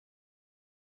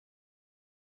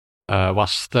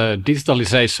 Was the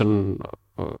digitalization,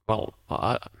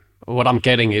 what I'm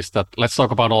getting is that let's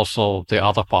talk about also the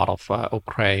other part of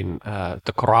Ukraine,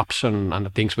 the corruption and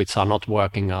the things which are not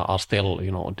working are still,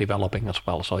 developing as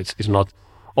well. So it's not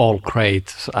all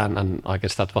great, and I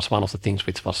guess that was one of the things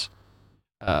which was,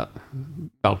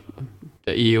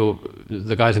 the EU,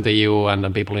 the guys in the EU and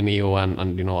the people in the EU, and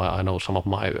I know some of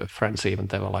my friends even,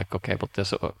 they were like, okay, but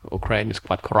this Ukraine is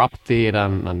quite corrupted,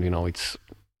 and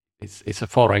it's a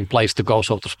foreign place to go,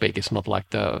 so to speak. It's not like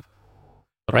the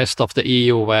rest of the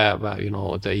EU where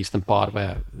the eastern part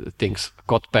where things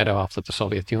got better after the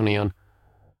Soviet Union.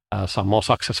 Some more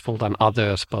successful than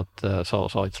others, but so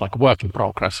it's like a work in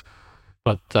progress.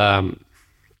 But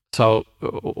so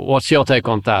what's your take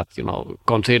on that?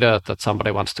 Consider that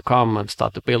somebody wants to come and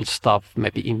start to build stuff,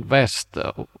 maybe invest.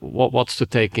 What's to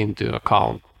take into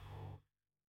account?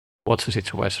 What's the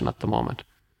situation at the moment?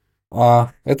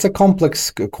 It's a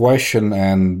complex question,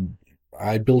 and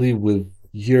I believe with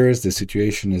years the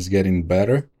situation is getting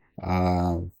better.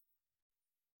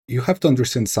 You have to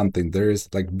understand something. There is,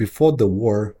 like, before the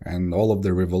war and all of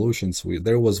the revolutions,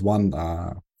 there was one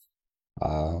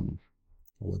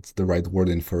what's the right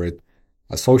wording for it?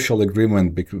 A social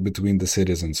agreement between the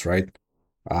citizens, right?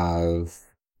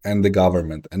 And the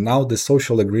government. And now the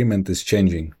social agreement is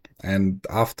changing. And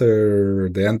after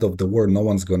the end of the war, no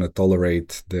one's going to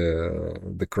tolerate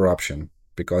the corruption,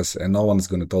 and no one's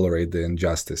going to tolerate the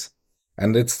injustice.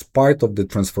 And it's part of the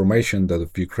transformation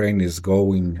that Ukraine is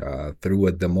going through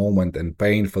at the moment, and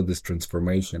paying for this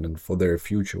transformation and for their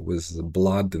future with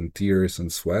blood and tears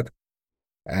and sweat.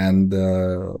 And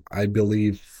I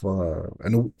believe,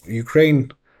 and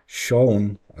Ukraine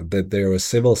shown that their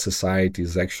civil society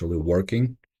is actually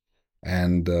working,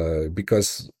 and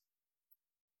because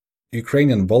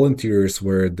Ukrainian volunteers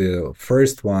were the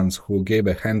first ones who gave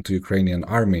a hand to Ukrainian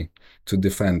army to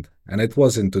defend, and it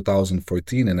was in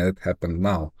 2014, and it happened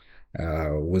now,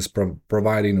 was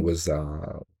providing, was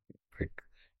like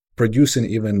producing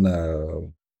even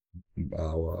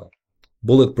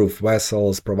bulletproof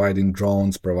vessels, providing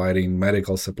drones, providing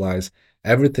medical supplies,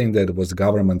 everything that was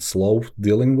government slow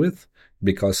dealing with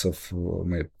because of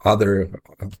other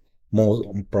more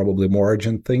probably more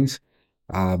urgent things.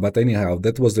 But anyhow,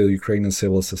 that was the Ukrainian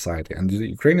civil society, and the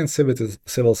Ukrainian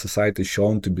civil society is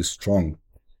shown to be strong,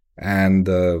 and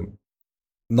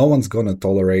no one's gonna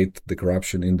tolerate the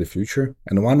corruption in the future.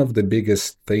 And one of the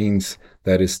biggest things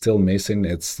that is still missing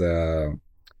it's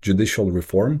judicial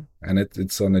reform, and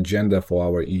it's on agenda for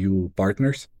our EU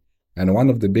partners. And one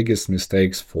of the biggest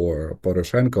mistakes for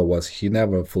Poroshenko was he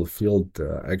never fulfilled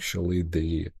actually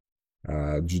the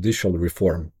judicial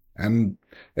reform. And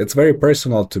it's very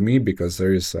personal to me because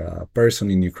there is a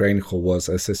person in Ukraine who was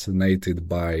assassinated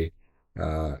by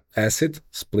acid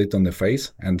split on the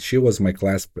face, and she was my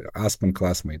Aspen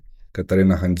classmate,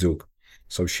 Katarina Handzuk.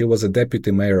 So she was a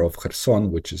deputy mayor of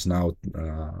Kherson, which is now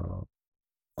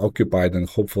occupied and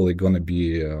hopefully going to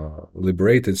be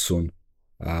liberated soon.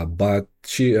 But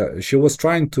she was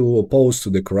trying to oppose to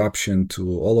the corruption,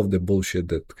 to all of the bullshit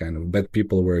that kind of bad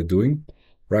people were doing,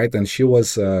 right? And she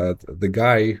was the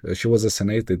guy. She was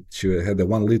assassinated. She had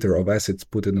 1 liter of acid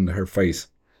put in her face,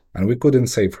 and we couldn't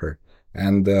save her.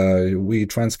 And we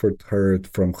transferred her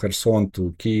from Kherson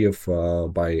to Kiev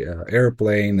by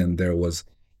airplane, and there was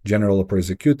general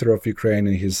prosecutor of Ukraine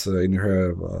in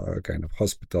her kind of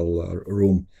hospital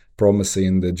room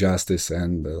promising the justice,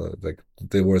 and like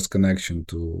there was connection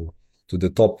to the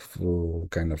top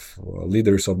kind of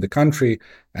leaders of the country,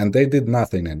 and they did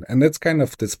nothing. And that's kind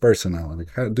of this personal.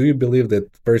 Like, do you believe that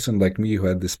person like me who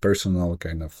had this personal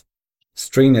kind of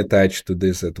string attached to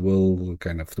this that will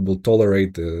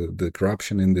tolerate the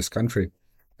corruption in this country?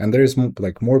 And there is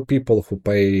like more people who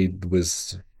paid with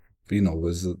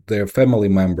with their family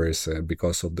members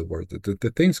because of the war.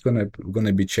 The thing's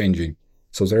gonna be changing.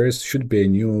 So there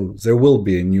will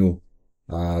be a new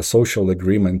social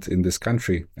agreement in this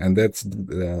country, and that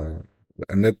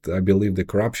I believe the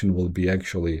corruption will be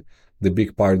actually the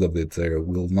big part of it. There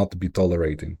will not be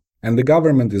tolerating. And the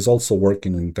government is also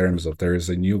working in terms of there is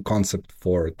a new concept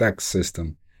for tax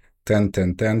system,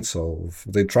 10-10-10. So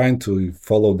they're trying to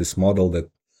follow this model that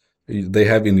they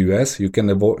have in the US. You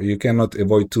cannot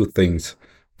avoid 2 things: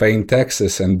 paying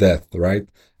taxes and death, right?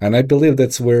 And I believe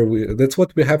that's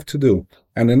what we have to do.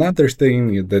 And another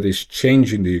thing that is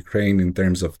changing the Ukraine in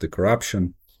terms of the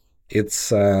corruption,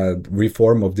 it's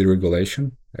reform of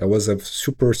deregulation. It was a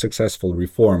super successful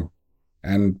reform,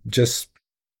 and just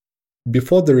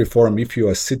before the reform, if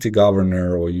you're a city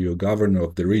governor or you're governor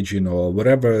of the region or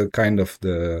whatever kind of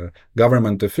the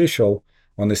government official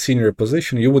on a senior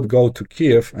position, you would go to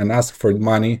Kiev and ask for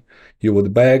money. You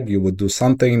would beg, you would do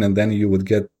something, and then you would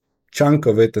get chunk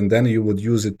of it, and then you would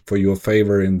use it for your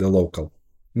favor in the local.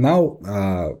 Now,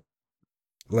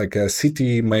 like a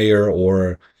city mayor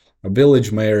or a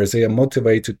village mayor, they are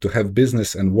motivated to have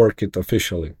business and work it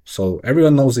officially. So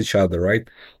everyone knows each other, right?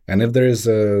 And if there is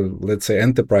a, let's say,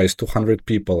 enterprise, 200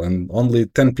 people, and only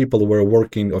 10 people were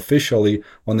working officially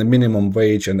on a minimum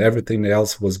wage and everything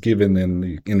else was given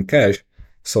in cash.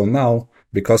 So now,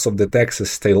 because of the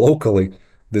taxes stay locally,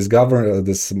 this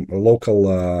local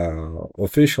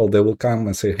official, they will come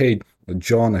and say, hey,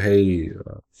 John, hey,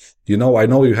 I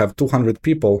know you have 200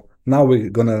 people. Now we're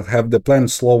going to have the plan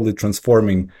slowly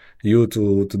transforming you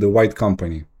to the white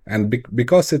company. And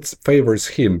because it favors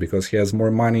him, because he has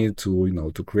more money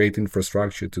to create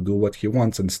infrastructure, to do what he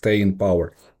wants and stay in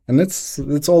power. And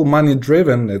it's all money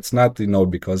driven. It's not,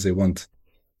 because they want,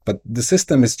 but the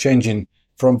system is changing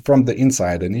from the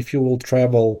inside. And if you will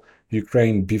travel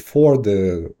Ukraine before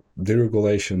the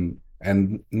deregulation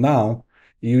and now,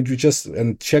 you just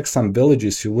and check some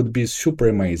villages, you would be super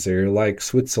amazed. They're like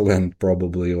Switzerland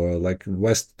probably, or like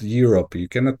West Europe. You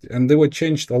cannot, and they were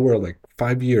changed over like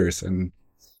 5 years, and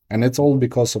it's all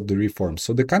because of the reform.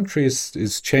 So the country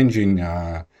is changing.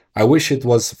 I wish it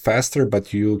was faster,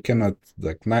 but you cannot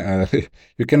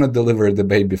you cannot deliver the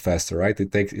baby faster, right?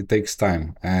 It takes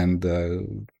time,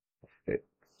 and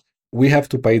we have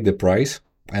to pay the price,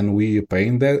 and we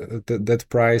paying that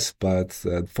price. But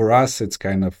for us, it's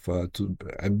kind of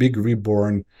a big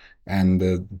reborn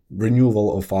and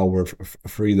renewal of our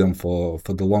freedom for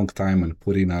the long time, and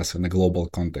putting us in a global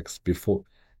context before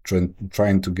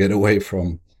trying to get away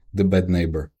from the bad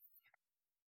neighbor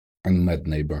and mad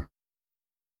neighbor.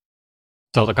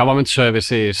 So the government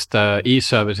services, the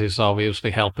e-services, are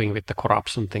obviously helping with the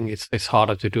corruption thing. It's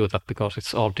harder to do that because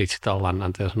it's all digital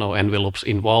and there's no envelopes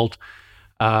involved.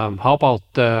 How about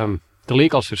the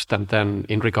legal system then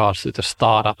in regards to the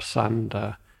startups and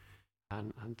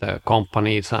the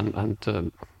companies and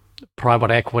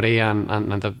private equity and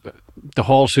the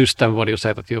whole system? What do you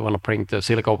say that you want to bring the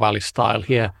Silicon Valley style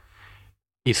here?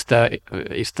 is that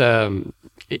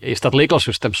legal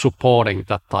system supporting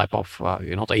that type of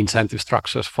the incentive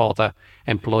structures for the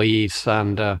employees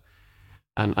and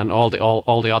all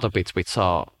the other bits which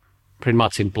are pretty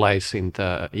much in place in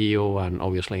the EU and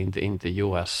obviously in the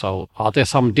US. So are there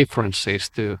some differences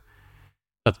to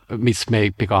that which may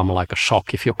become like a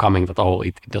shock if you're coming that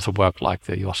it doesn't work like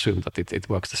that, you assume that it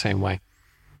works the same way?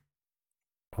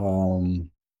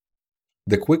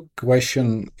 The quick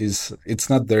question is it's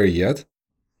not there yet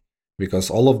because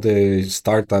all of the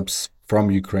startups from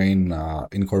Ukraine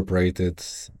incorporated.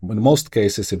 In most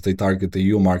cases, if they target the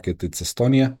EU market, it's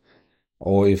Estonia,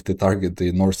 or if they target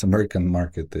the North American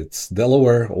market, it's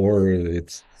Delaware or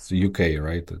it's UK,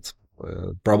 right? It's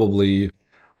probably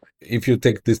if you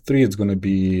take these three, it's going to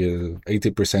be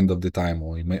 80% of the time,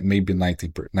 or maybe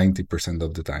 90%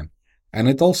 of the time. And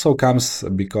it also comes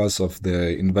because of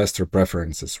the investor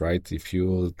preferences, right? If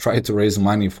you try to raise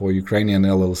money for Ukrainian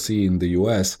LLC in the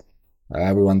US,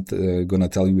 everyone gonna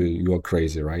tell you you are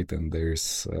crazy, right? And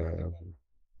there's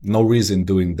no reason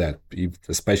doing that,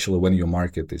 especially when your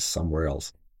market is somewhere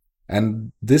else.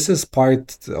 And this is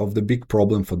part of the big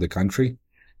problem for the country.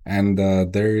 And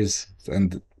there is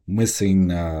missing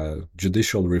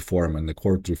judicial reform and the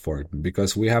court reform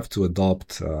because we have to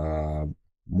adopt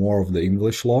more of the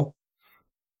English law.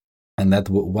 And that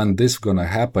when this gonna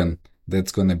happen,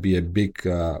 that's gonna be a big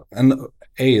and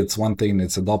A, it's one thing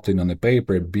it's adopting on the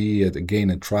paper. B, it gain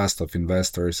a trust of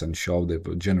investors and show the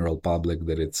general public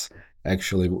that it's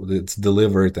actually it's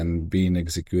delivered and being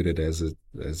executed as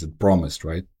it promised,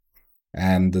 right?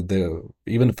 And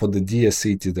even for the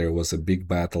DSCT, there was a big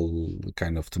battle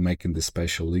kind of to making the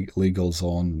special legal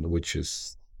zone, which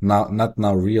is not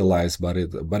now realized, but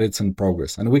it's in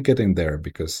progress, and we're getting there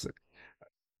because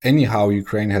anyhow,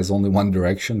 Ukraine has only one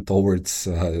direction towards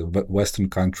Western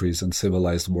countries and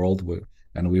civilized world,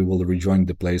 and we will rejoin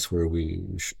the place where we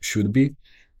should be,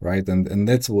 right? And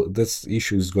that's what this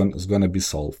issue is going to be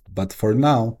solved. But for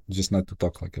now, just not to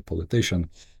talk like a politician,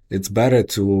 it's better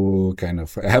to kind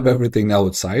of have everything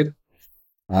outside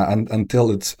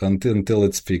until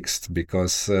it's fixed,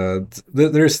 because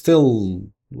there's still.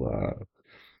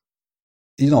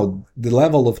 The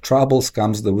level of troubles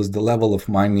comes with the level of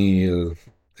money.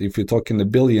 If you talk in the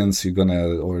billions, you're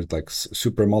gonna, or like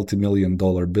super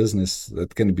multi-million-dollar business,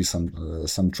 that can be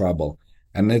some trouble,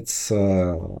 and it's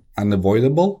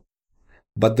unavoidable.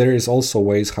 But there is also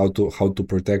ways how to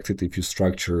protect it if you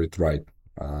structure it right.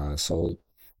 So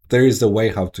there is a way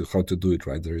how to do it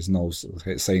right. There is no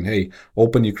saying, "Hey,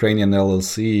 open Ukrainian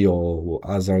LLC or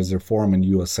Azar's reform and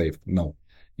you are safe." No,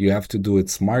 you have to do it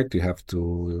smart. You have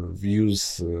to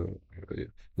use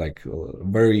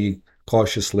very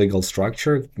cautious legal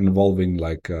structure involving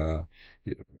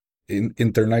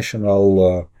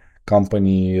international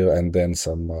company and then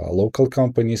some local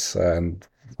companies, and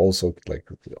also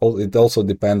it also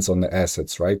depends on the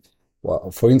assets, right?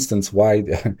 Well, for instance, why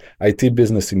IT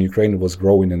business in Ukraine was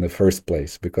growing in the first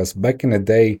place, because back in the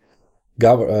day,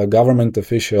 government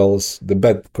officials, the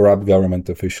bad corrupt government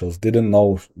officials, didn't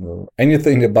know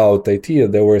anything about IT.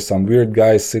 There were some weird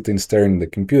guys sitting staring at the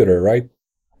computer, right?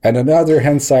 And on the other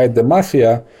hand side, the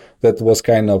mafia that was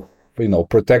kind of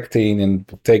protecting and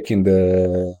taking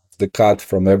the cut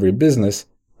from every business,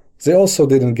 they also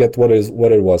didn't get what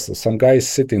it was. Some guys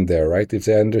sitting there, right? If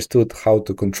they understood how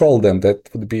to control them, that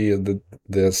would be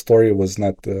the story was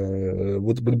not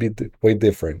would be way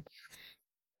different.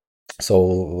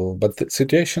 So, but the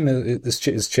situation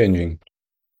is changing,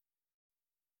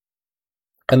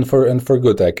 and for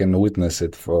good. I can witness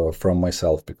it from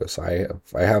myself, because I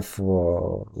have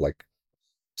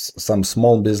some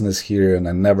small business here, and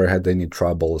I never had any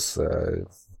troubles.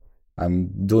 I'm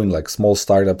doing like small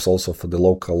startups also for the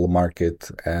local market,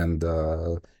 and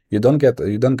you don't get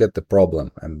the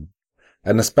problem.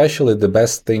 And especially the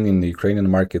best thing in the Ukrainian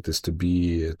market is to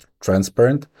be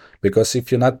transparent, because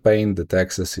if you're not paying the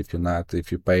taxes, if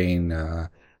you're paying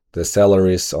the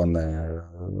salaries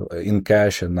in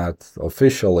cash and not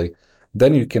officially,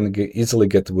 then you can easily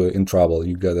get in trouble.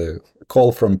 You get a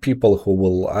call from people who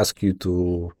will ask you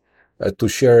to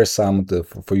share some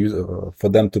for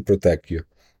them to protect you.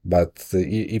 But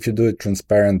if you do it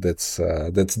transparent, that's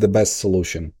the best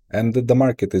solution, and the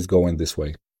market is going this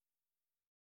way.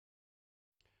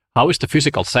 How is the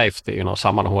physical safety?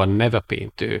 Someone who has never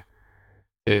been to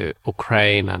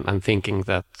Ukraine and thinking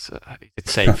that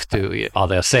it's safe to, are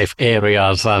there safe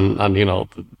areas, and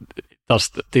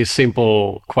does these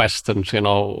simple questions,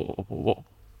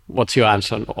 what's your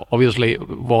answer? Obviously,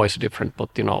 war is different,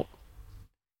 but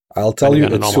I'll tell you,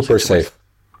 it's super safe.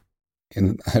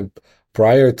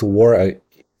 Prior to war,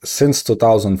 since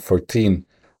 2014,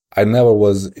 I never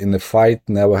was in a fight,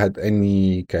 never had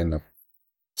any kind of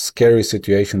scary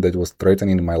situation that was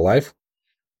threatening my life.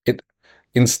 It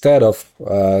instead of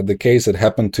the case that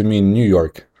happened to me in New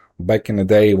York back in the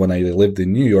day when I lived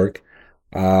in New York.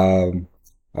 Um,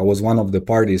 I was one of the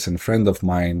parties, and a friend of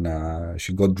mine,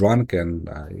 she got drunk, and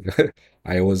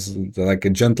I was like a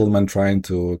gentleman trying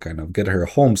to kind of get her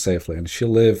home safely, and she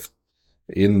lived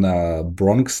in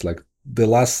Bronx, like the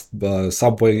last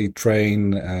subway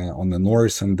train on the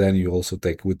north, and then you also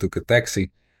take we took a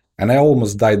taxi, and I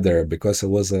almost died there because it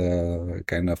was a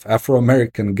kind of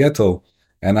Afro-American ghetto,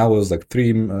 and I was like 3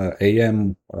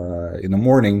 a.m. In the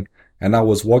morning, and I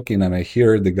was walking, and I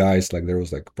hear the guys like there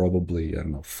was like probably I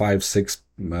don't know 5 6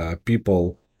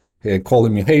 people.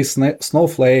 Calling me, hey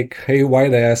snowflake, hey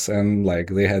white ass, and like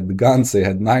they had guns, they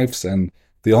had knives, and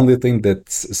the only thing that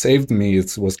saved me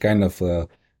it was kind of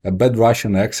a bad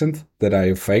Russian accent that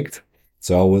I faked.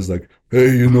 So I was like,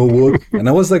 "Hey, you know what?" And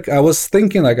I was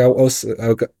thinking like I was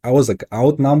like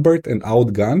outnumbered and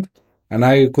outgunned, and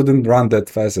I couldn't run that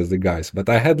fast as the guys. But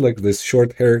I had like this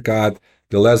short haircut,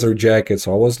 the leather jacket,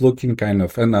 so I was looking kind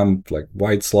of, and I'm like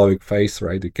white Slavic face,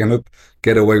 right? You cannot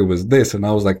get away with this. And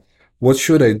I was like, "What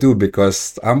should I do?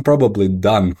 Because I'm probably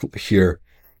done here."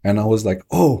 And I was like,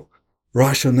 "Oh."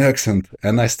 Russian accent,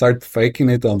 and I start faking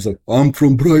it. I was like, "I'm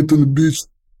from Brighton Beach,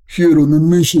 here on a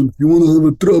mission. You wanna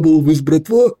have a trouble with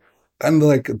Bratva?" And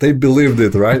like they believed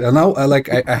it, right? And now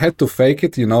I had to fake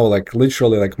it, like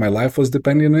literally, like my life was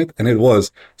depending on it, and it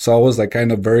was. So I was like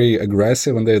kind of very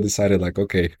aggressive, and they decided like,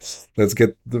 okay, let's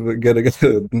get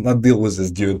not deal with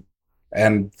this dude.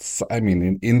 And I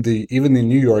mean, in the even in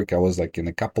New York, I was like in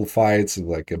a couple fights,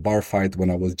 like a bar fight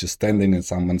when I was just standing and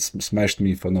someone smashed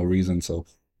me for no reason. So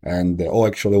and oh,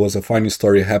 actually, it was a funny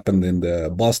story happened in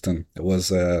the Boston. It was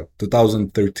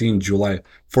 2013 July,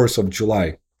 4th of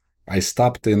July. I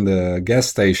stopped in the gas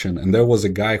station, and there was a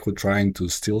guy who trying to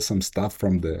steal some stuff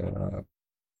from the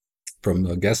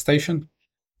gas station.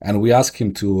 And we asked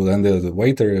him to, and the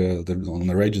waiter on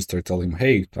the register tell him,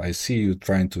 "Hey, I see you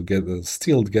trying to get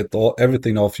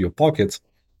everything off your pockets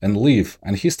and leave."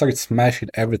 And he starts smashing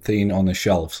everything on the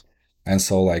shelves. And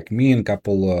so, like me and a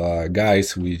couple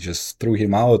guys, we just threw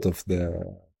him out of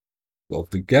the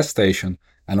gas station.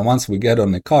 And once we get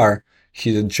on the car,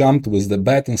 he jumped with the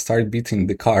bat and started beating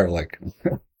the car, like,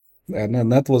 and then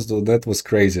that was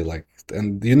crazy, like.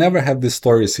 And you never have these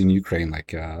stories in Ukraine,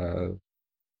 like.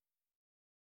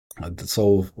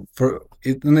 So for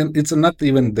it, and then it's not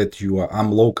even that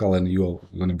I'm local and you're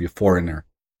going to be foreigner.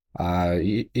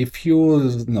 If you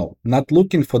no, not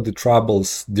looking for the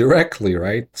troubles directly,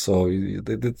 right? So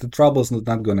the troubles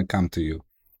not going to come to you.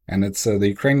 And it's the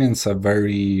Ukrainians are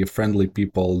very friendly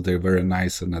people. They're very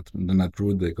nice and they're not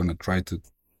rude. They're going to try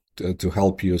to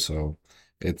help you. So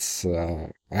it's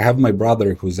I have my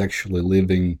brother who's actually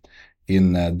living in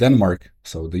Denmark.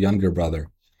 So the younger brother,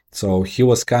 so he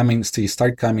was coming, he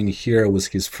started coming here with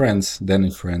his friends,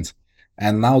 Danish friends,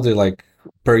 and now they like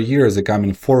per year they come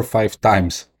in 4 or 5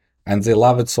 times, and they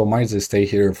love it so much they stay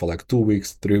here for like 2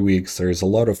 weeks, 3 weeks. There's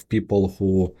a lot of people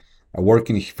who are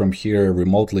working from here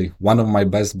remotely. One of my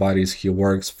best buddies, he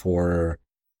works for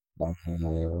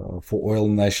oil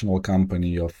national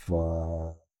company of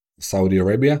Saudi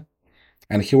Arabia,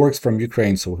 and he works from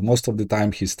Ukraine. So most of the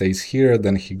time he stays here,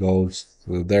 then he goes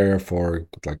there for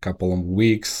like a couple of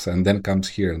weeks and then comes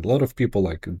here. And a lot of people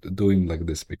like doing like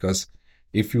this because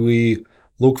if we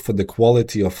look for the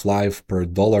quality of life per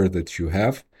dollar that you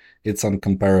have, it's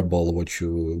uncomparable what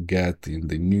you get in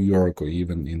the New York or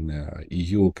even in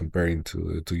EU comparing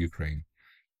to Ukraine.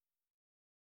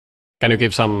 Can you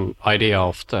give some idea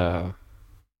of the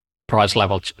price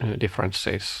level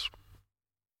differences?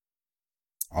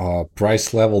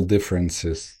 Price level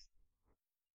differences.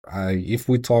 If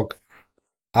we talk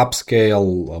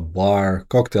upscale bar,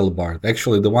 cocktail bar,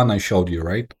 actually the one I showed you,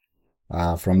 right?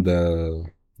 From the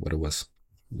what it was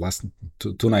last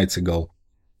 2 nights ago.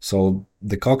 So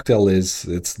the cocktail it's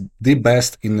the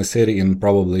best in the city and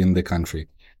probably in the country,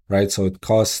 right? So it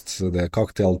costs the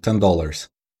cocktail $10.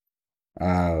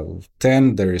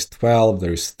 10, there is 12,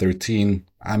 there is 13.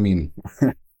 I mean,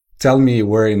 tell me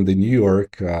where in the New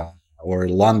York or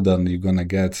London you're gonna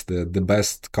get the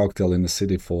best cocktail in the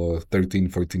city for 13,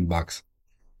 14 bucks.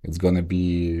 It's gonna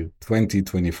be 20,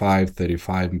 25,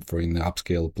 35 for in the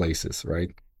upscale places,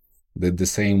 right? The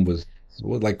same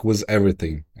like with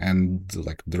everything. And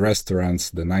like the restaurants,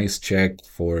 the nice check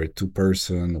for 2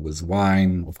 person with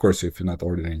wine. Of course, if you're not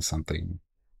ordering something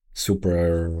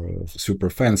super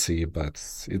fancy, but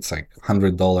it's like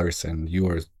 $100 and you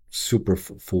are super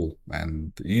full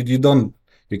and you don't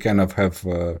You kind of have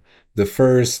the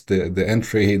first, the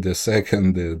entry, the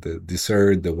second, the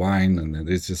dessert, the wine, and then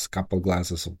it's just a couple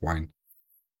glasses of wine.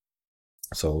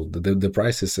 So the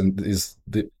price is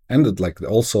the and like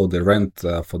also the rent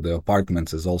for the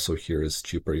apartments is also here is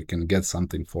cheaper. You can get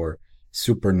something for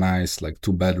super nice like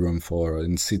two-bedroom for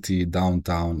in city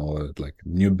downtown or like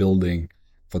new building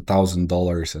for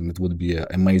 $1,000, and it would be an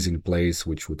amazing place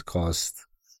which would cost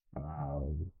uh,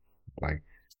 like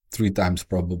three times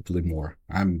probably more.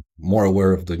 I'm more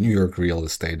aware of the New York real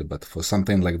estate, but for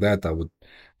something like that, I would.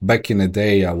 Back in the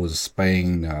day, I was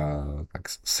paying like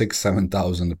 6, 7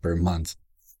 thousand per month,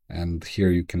 and here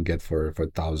you can get for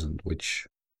 1,000, which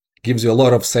gives you a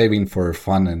lot of saving for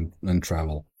fun and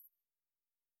travel.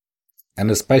 And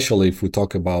especially if we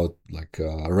talk about like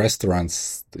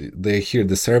restaurants, they here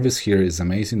the service here is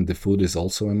amazing. The food is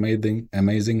also amazing,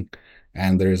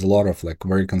 and there is a lot of like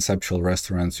very conceptual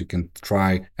restaurants you can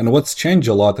try. And what's changed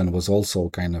a lot and was also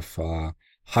kind of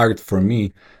hard for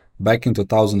me back in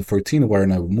 2014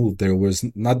 when I moved, there was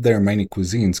not there many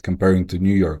cuisines comparing to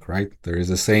New York, right? There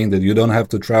is a saying that you don't have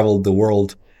to travel the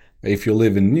world if you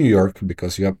live in New York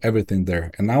because you have everything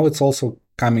there. And now it's also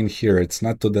coming here. It's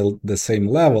not to the same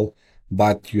level,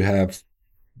 but you have,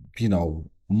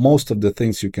 most of the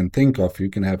things you can think of, you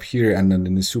can have here, and then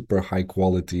in a super high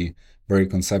quality, very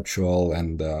conceptual,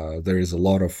 and there is a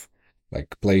lot of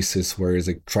like places where is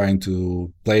like trying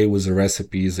to play with the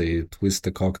recipes, they twist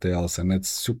the cocktails, and it's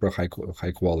super high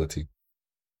quality.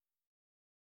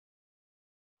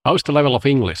 How's the level of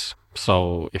English?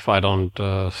 So if I don't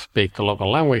speak the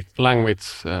local language,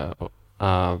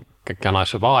 can I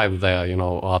survive there?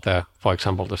 Are there, for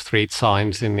example, the street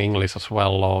signs in English as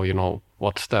well, or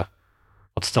what's the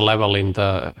level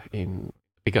in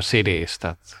bigger cities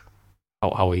that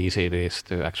how easy it is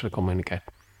to actually communicate?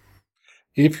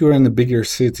 If you're in a bigger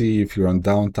city, if you're on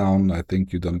downtown, I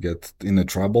think you don't get in a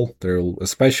trouble there,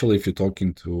 especially if you're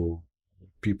talking to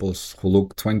people who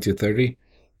look 20, 30.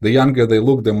 The younger they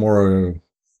look, the more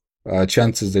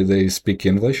chances that they speak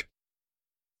English.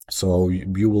 So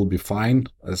you will be fine,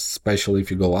 especially if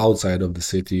you go outside of the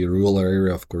city, rural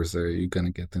area. Of course, you're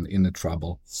gonna get in a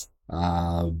trouble.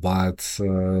 But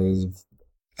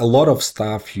a lot of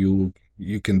stuff you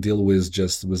can deal with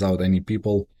just without any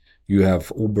people. You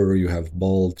have Uber, you have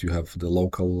Bolt, you have the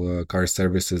local car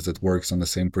services that works on the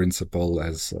same principle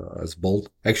as Bolt.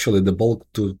 Actually, the Bolt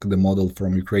took the model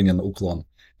from Ukrainian Uklon,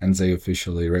 and they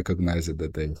officially recognized it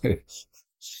that they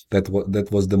that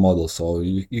was the model. So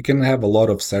you can have a lot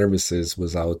of services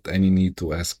without any need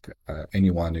to ask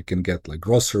anyone. You can get like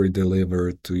grocery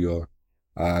delivered to your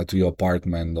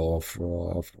apartment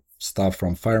of stuff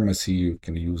from pharmacy. You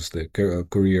can use the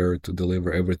courier to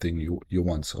deliver everything you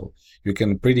want. So you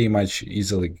can pretty much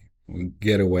easily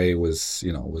get away with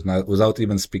with not without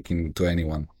even speaking to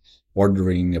anyone,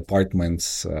 ordering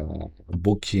apartments,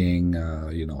 booking,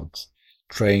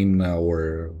 train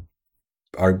or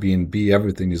Airbnb,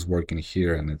 everything is working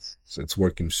here, and it's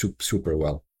working super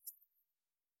well.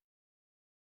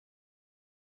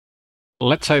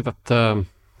 Let's say that the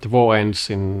war ends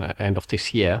in end of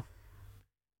this year.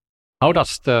 How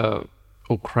does the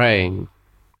Ukraine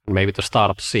and maybe the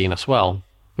startup scene as well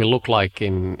will look like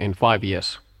in 5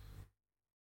 years?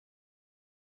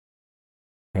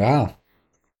 Yeah.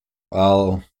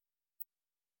 Well,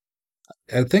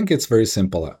 I think it's very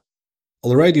simple.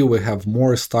 Already we have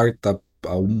more startup,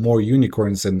 more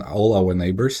unicorns than all our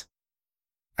neighbors,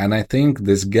 and I think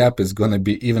this gap is going to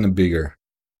be even bigger.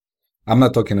 I'm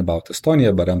not talking about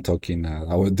Estonia, but I'm talking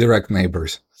our direct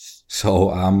neighbors.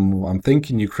 So I'm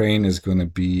thinking Ukraine is going to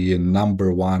be a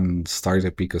number one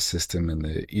startup ecosystem in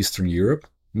the Eastern Europe,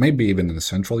 maybe even in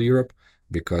Central Europe,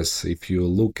 because if you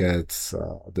look at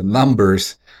the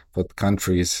numbers for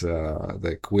countries,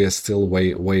 like we are still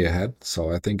way ahead.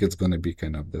 So I think it's going to be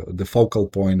kind of the focal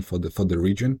point for the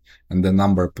region and the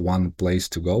number one place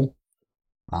to go.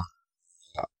 Uh,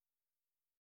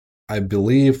 I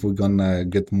believe we're gonna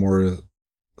get more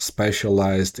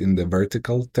specialized in the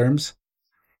vertical terms,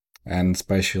 and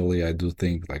especially I do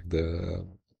think like the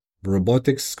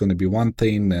robotics is going to be one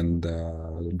thing, and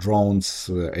drones,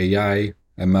 AI,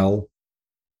 ML,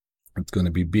 it's going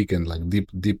to be big, and like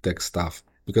deep tech stuff,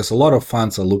 because a lot of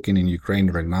funds are looking in Ukraine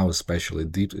right now, especially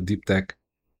deep tech,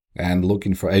 and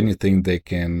looking for anything they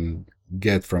can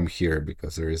get from here,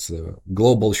 because there is a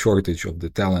global shortage of the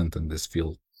talent in this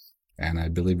field, and I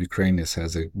believe Ukraine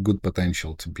has a good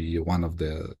potential to be one of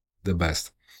the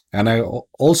best. And I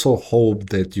also hope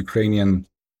that Ukrainian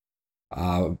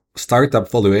startup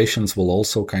valuations will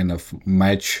also kind of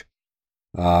match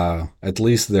at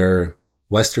least their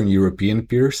Western European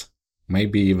peers,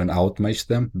 maybe even outmatch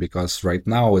them, because right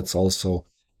now it's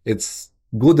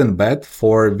good and bad.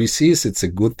 For VCs, it's a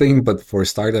good thing, but for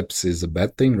startups, is a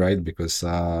bad thing, right? Because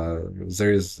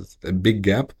there is a big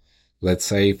gap. Let's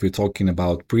say if we're talking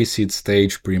about pre-seed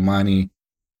stage, pre-money,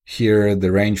 here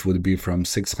the range would be from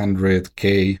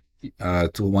 600K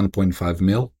to 1.5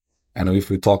 mil. And if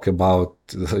we talk about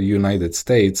the United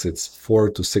States, it's 4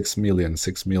 to 6 million.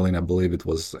 6 million, I believe it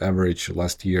was average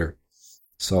last year.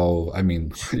 So, I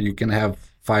mean, you can have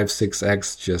 5,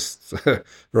 6x just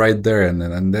right there.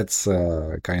 And that's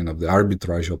kind of the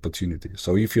arbitrage opportunity.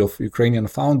 So if you're a Ukrainian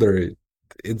founder,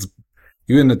 it's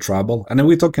you're in the trouble. And then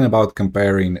we're talking about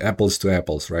comparing apples to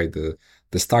apples, right? The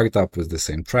startup with the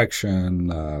same traction,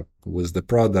 with the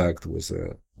product, with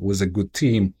a good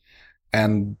team,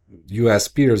 and US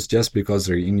peers just because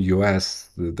they're in US,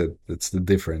 that's the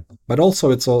different. But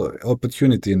also it's all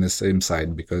opportunity in the same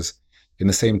side because in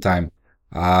the same time,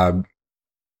 uh,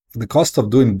 the cost of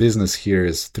doing business here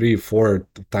is 3, 4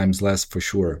 times less for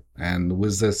sure. And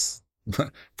with this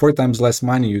 4 times less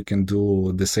money, you can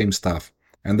do the same stuff.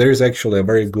 And there is actually a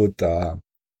very good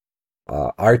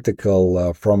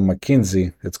article from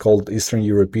McKinsey. It's called Eastern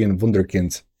European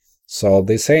Wunderkind. So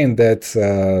they're saying that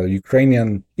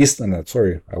Ukrainian, Eastern,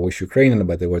 sorry, I wish Ukrainian,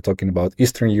 but they were talking about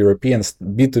Eastern European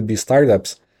B2B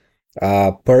startups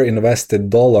per invested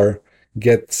dollar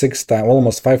get 6 times,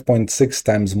 almost 5.6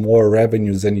 times more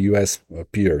revenue than US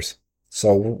peers.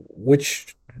 So,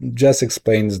 which just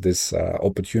explains this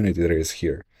opportunity there is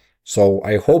here. So,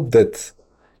 I hope that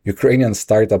Ukrainian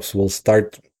startups will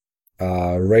start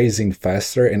raising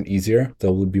faster and easier.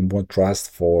 There will be more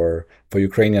trust for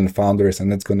Ukrainian founders,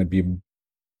 and it's going to be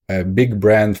a big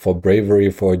brand for bravery,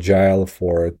 for agile,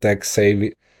 for tech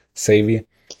savvy,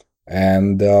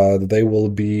 and there will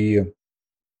be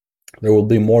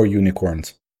more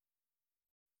unicorns.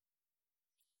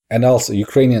 And also,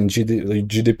 Ukrainian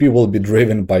GDP will be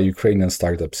driven by Ukrainian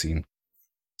startup scene,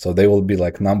 so they will be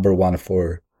like number one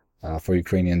for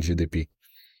Ukrainian GDP.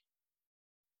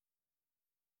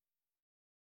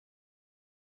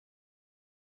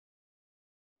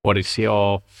 What is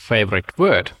your favorite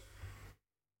word?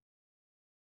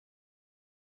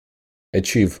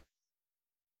 Achieve.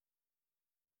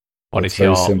 What It's is very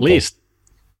your simple. least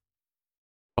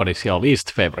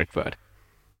favorite word?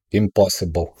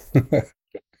 Impossible.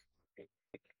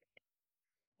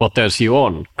 What turns you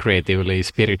on creatively,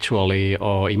 spiritually,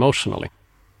 or emotionally?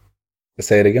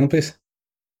 Say it again, please.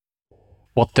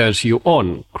 What turns you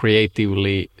on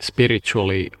creatively,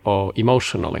 spiritually, or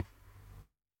emotionally?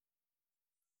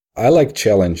 I like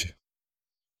challenge.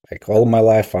 Like all my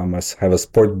life, I must have a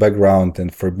sport background,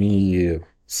 and for me,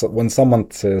 so when someone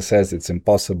says it's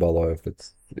impossible or if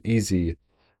it's easy,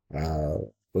 uh,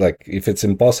 like if it's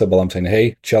impossible, I'm saying,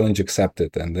 hey, challenge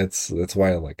accepted, and that's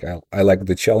why I like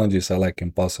the challenges. I like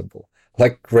impossible,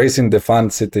 like raising the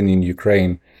fund sitting in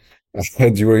Ukraine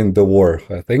during the war.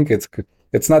 I think it's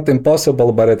not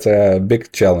impossible, but it's a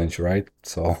big challenge, right?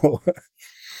 So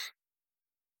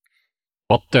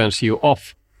What turns you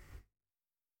off?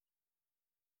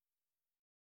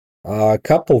 a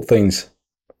couple things.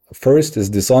 First is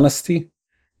dishonesty,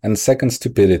 and second,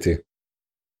 stupidity.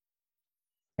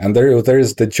 And there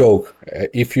is the joke.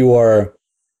 If you are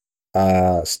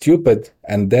stupid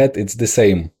and dead, it's the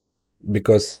same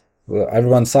because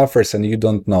everyone suffers and you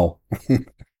don't know.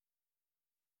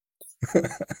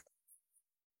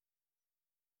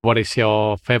 What is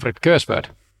your favorite curse word?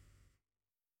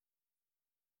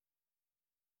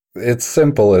 It's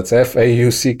simple. It's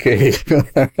FAUCK.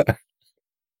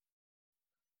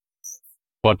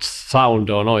 What sound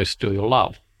or noise do you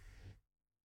love?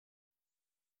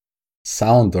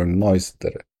 Sound or noise.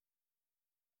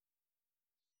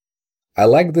 I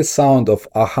like the sound of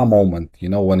aha moment. You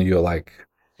know, when you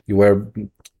were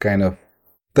kind of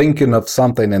thinking of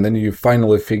something and then you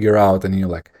finally figure out and you're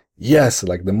like, yes,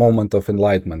 like the moment of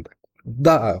enlightenment.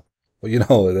 Duh. You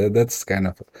know, that's kind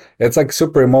of, it's like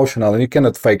super emotional and you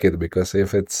cannot fake it because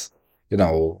if it's,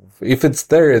 if it's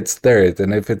there, it's there.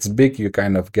 And if it's big, you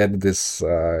kind of get this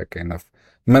kind of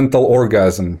mental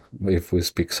orgasm, if we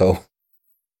speak so.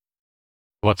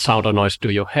 What sound or noise do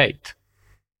you hate?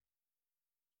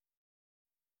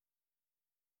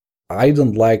 I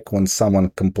don't like when someone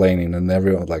complaining and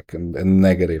everyone like and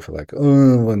negative, like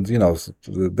oh, and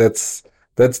that's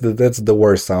that's the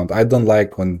worst sound. I don't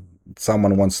like when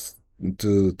someone wants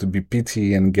to be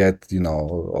pity and get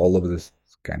all of this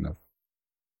kind of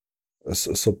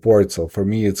support. So for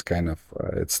me, it's kind of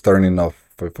it's turning off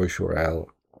for sure.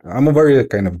 I'm a very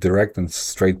kind of direct and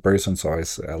straight person, so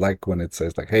I like when it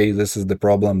says like, "Hey, this is the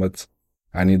problem, but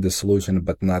I need the solution,"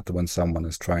 but not when someone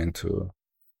is trying to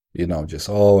just,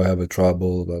 oh, I have a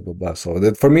trouble, blah blah blah. So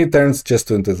that for me turns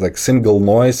just into like single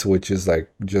noise, which is like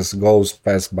just goes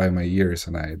past by my ears,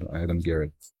 and I don't get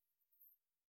it.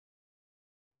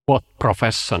 What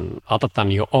profession other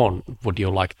than your own would you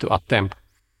like to attempt?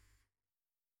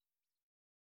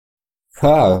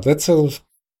 That's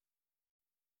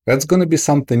gonna be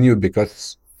something new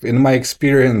because in my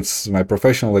experience, my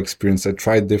professional experience, I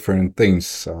tried different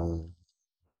things.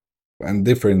 And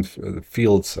different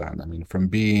fields. And I mean, from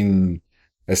being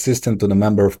assistant to the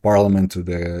member of parliament to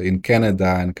the in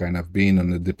Canada and kind of being on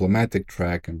the diplomatic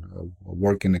track and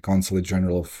working the consulate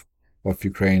general of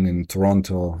Ukraine in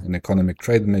Toronto in economic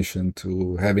trade mission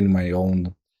to having my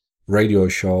own radio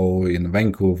show in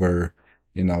Vancouver,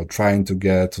 trying to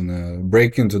get on a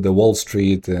break into the Wall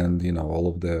Street and, all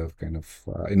of the kind of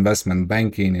investment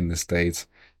banking in the States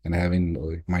and having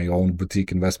like, my own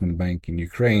boutique investment bank in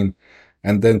Ukraine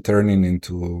and then turning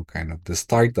into kind of the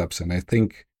startups. And I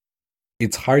think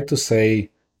it's hard to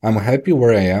say I'm happy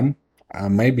where I am.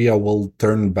 Maybe I will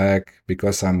turn back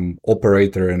because I'm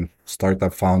operator and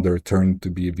startup founder, turn to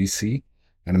be a VC,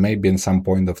 and maybe in some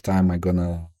point of time I'm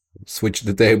gonna switch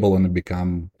the table and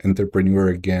become entrepreneur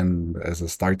again as a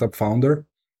startup founder.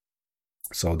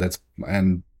 So that's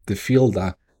and the field.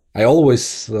 I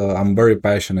always I'm very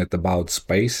passionate about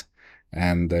space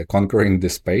and conquering the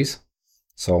space.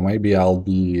 So maybe I'll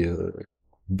be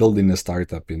building a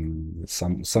startup in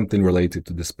something related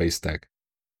to the space tech.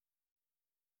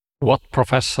 What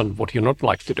profession would you not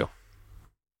like to do?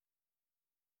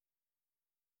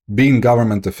 Being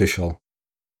government official.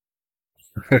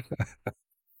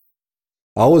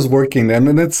 I was working,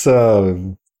 and it's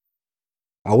I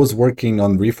was working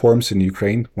on reforms in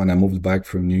Ukraine when I moved back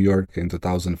from New York in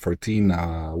 2014.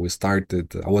 We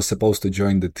started. I was supposed to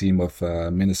join the team of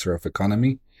Minister of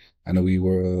Economy,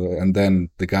 and then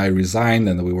the guy resigned,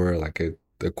 and we were like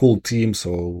a cool team. So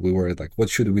we were like, what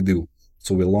should we do?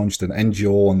 So we launched an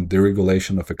NGO on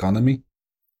deregulation of economy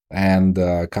and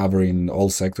covering all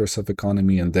sectors of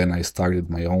economy. And then I started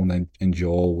my own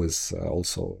NGO with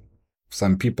also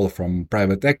some people from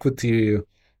private equity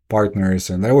partners,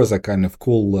 and there was a kind of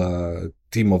cool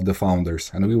team of the founders,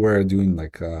 and we were doing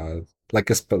like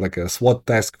a SWAT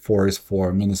task force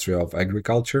for Ministry of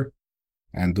Agriculture,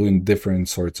 and doing different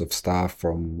sorts of stuff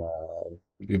from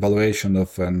evaluation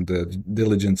of and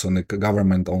diligence on the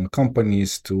government-owned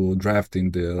companies to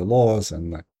drafting the laws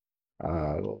and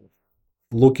uh,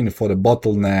 looking for the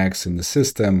bottlenecks in the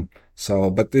system. So,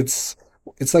 but it's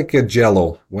like a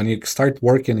jello. When you start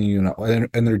working,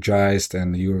 energized,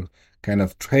 and you're kind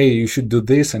of, hey, you should do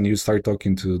this, and you start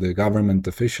talking to the government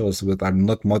officials that are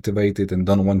not motivated and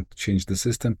don't want to change the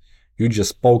system. You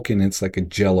just poking. It's like a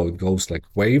jello. It goes like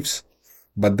waves.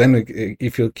 But then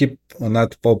if you keep on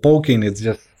not poking, it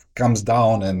just comes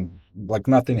down and like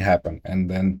nothing happened. And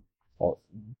then oh,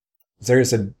 there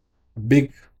is a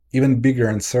big even bigger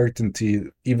uncertainty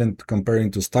even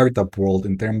comparing to startup world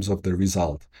in terms of the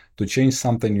result. To change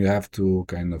something you have to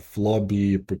kind of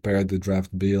lobby, prepare the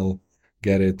draft bill,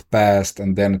 get it passed,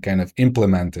 and then kind of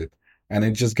implement it. And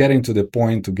it's just getting to the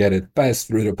point to get it passed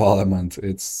through the parliament.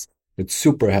 It's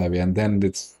super heavy. And then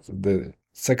it's the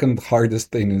second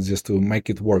hardest thing is just to make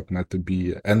it work, not to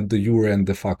be and the jure and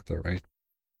de facto, right?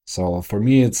 So for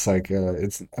me, it's like,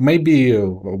 it's maybe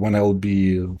when I'll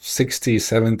be 60,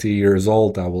 70 years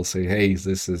old, I will say, hey,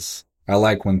 I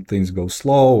like when things go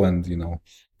slow and,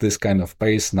 this kind of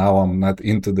pace. Now I'm not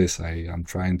into this. I'm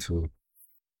trying to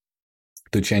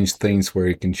change things where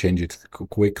you can change it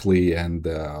quickly and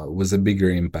with a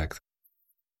bigger impact.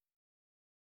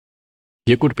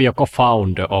 You could be a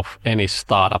co-founder of any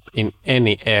startup in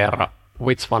any era.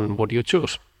 Which one would you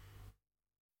choose?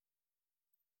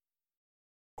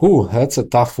 Ooh, that's a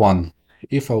tough one.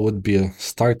 If I would be a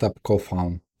startup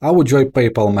co-founder, I would join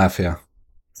PayPal Mafia.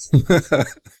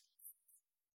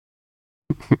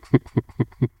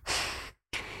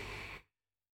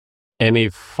 Any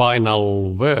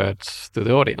final words to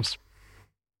the audience?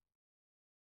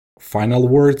 Final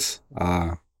words.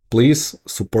 Please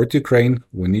support Ukraine.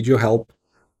 We need your help.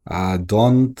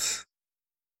 Don't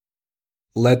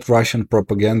let Russian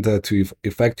propaganda to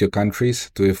affect your countries,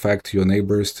 to affect your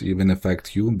neighbors, to even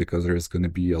affect you, because there's going to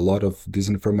be a lot of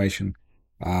disinformation.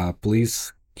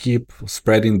 Please keep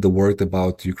spreading the word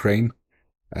about Ukraine,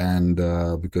 and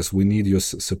because we need your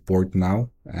support now,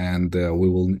 and we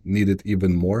will need it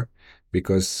even more,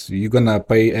 because you're gonna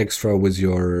pay extra with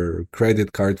your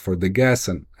credit card for the gas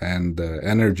and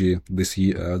energy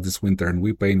this winter, and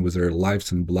we paying with our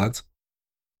lives and blood.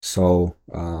 So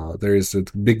there is a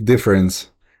big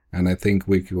difference, and I think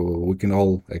we can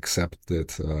all accept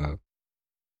that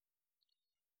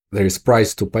there is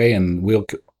price to pay, and we'll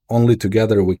only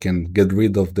together we can get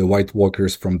rid of the White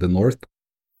Walkers from the north.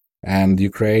 And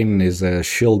Ukraine is a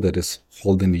shield that is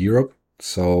holding Europe.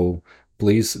 So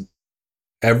please,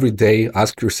 every day,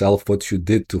 ask yourself what you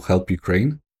did to help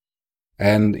Ukraine.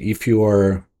 And if you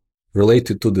are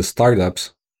related to the startups,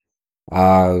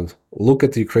 look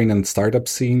at the Ukrainian startup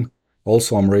scene.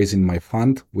 Also, I'm raising my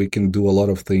fund. We can do a lot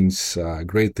of things,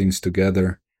 great things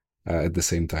together at the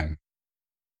same time.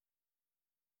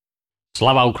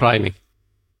 Slava Ukraini.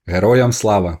 Heroyam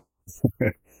Slava.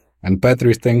 And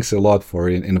Petri, thanks a lot for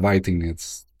inviting me.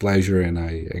 It's a pleasure, and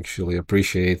I actually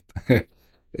appreciate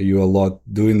you a lot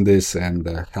doing this and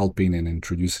helping and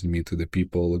introducing me to the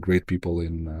people, great people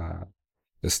in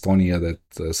Estonia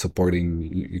that supporting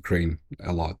Ukraine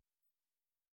a lot.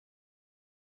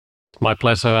 My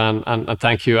pleasure, and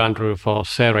thank you, Andrew, for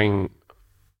sharing.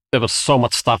 There was so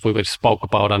much stuff we spoke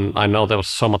about, and I know there was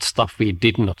so much stuff we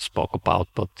did not spoke about,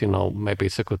 but maybe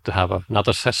it's good to have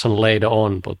another session later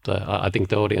on. But I think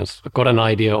the audience got an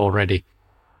idea already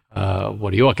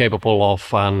what you are capable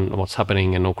of and what's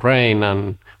happening in Ukraine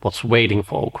and what's waiting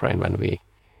for Ukraine when we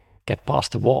get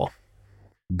past the war.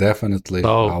 Definitely.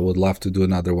 So, I would love to do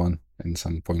another one in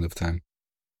some point of time.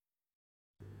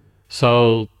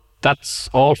 So that's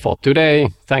all for today.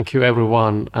 Thank you,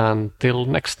 everyone. Until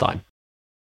next time.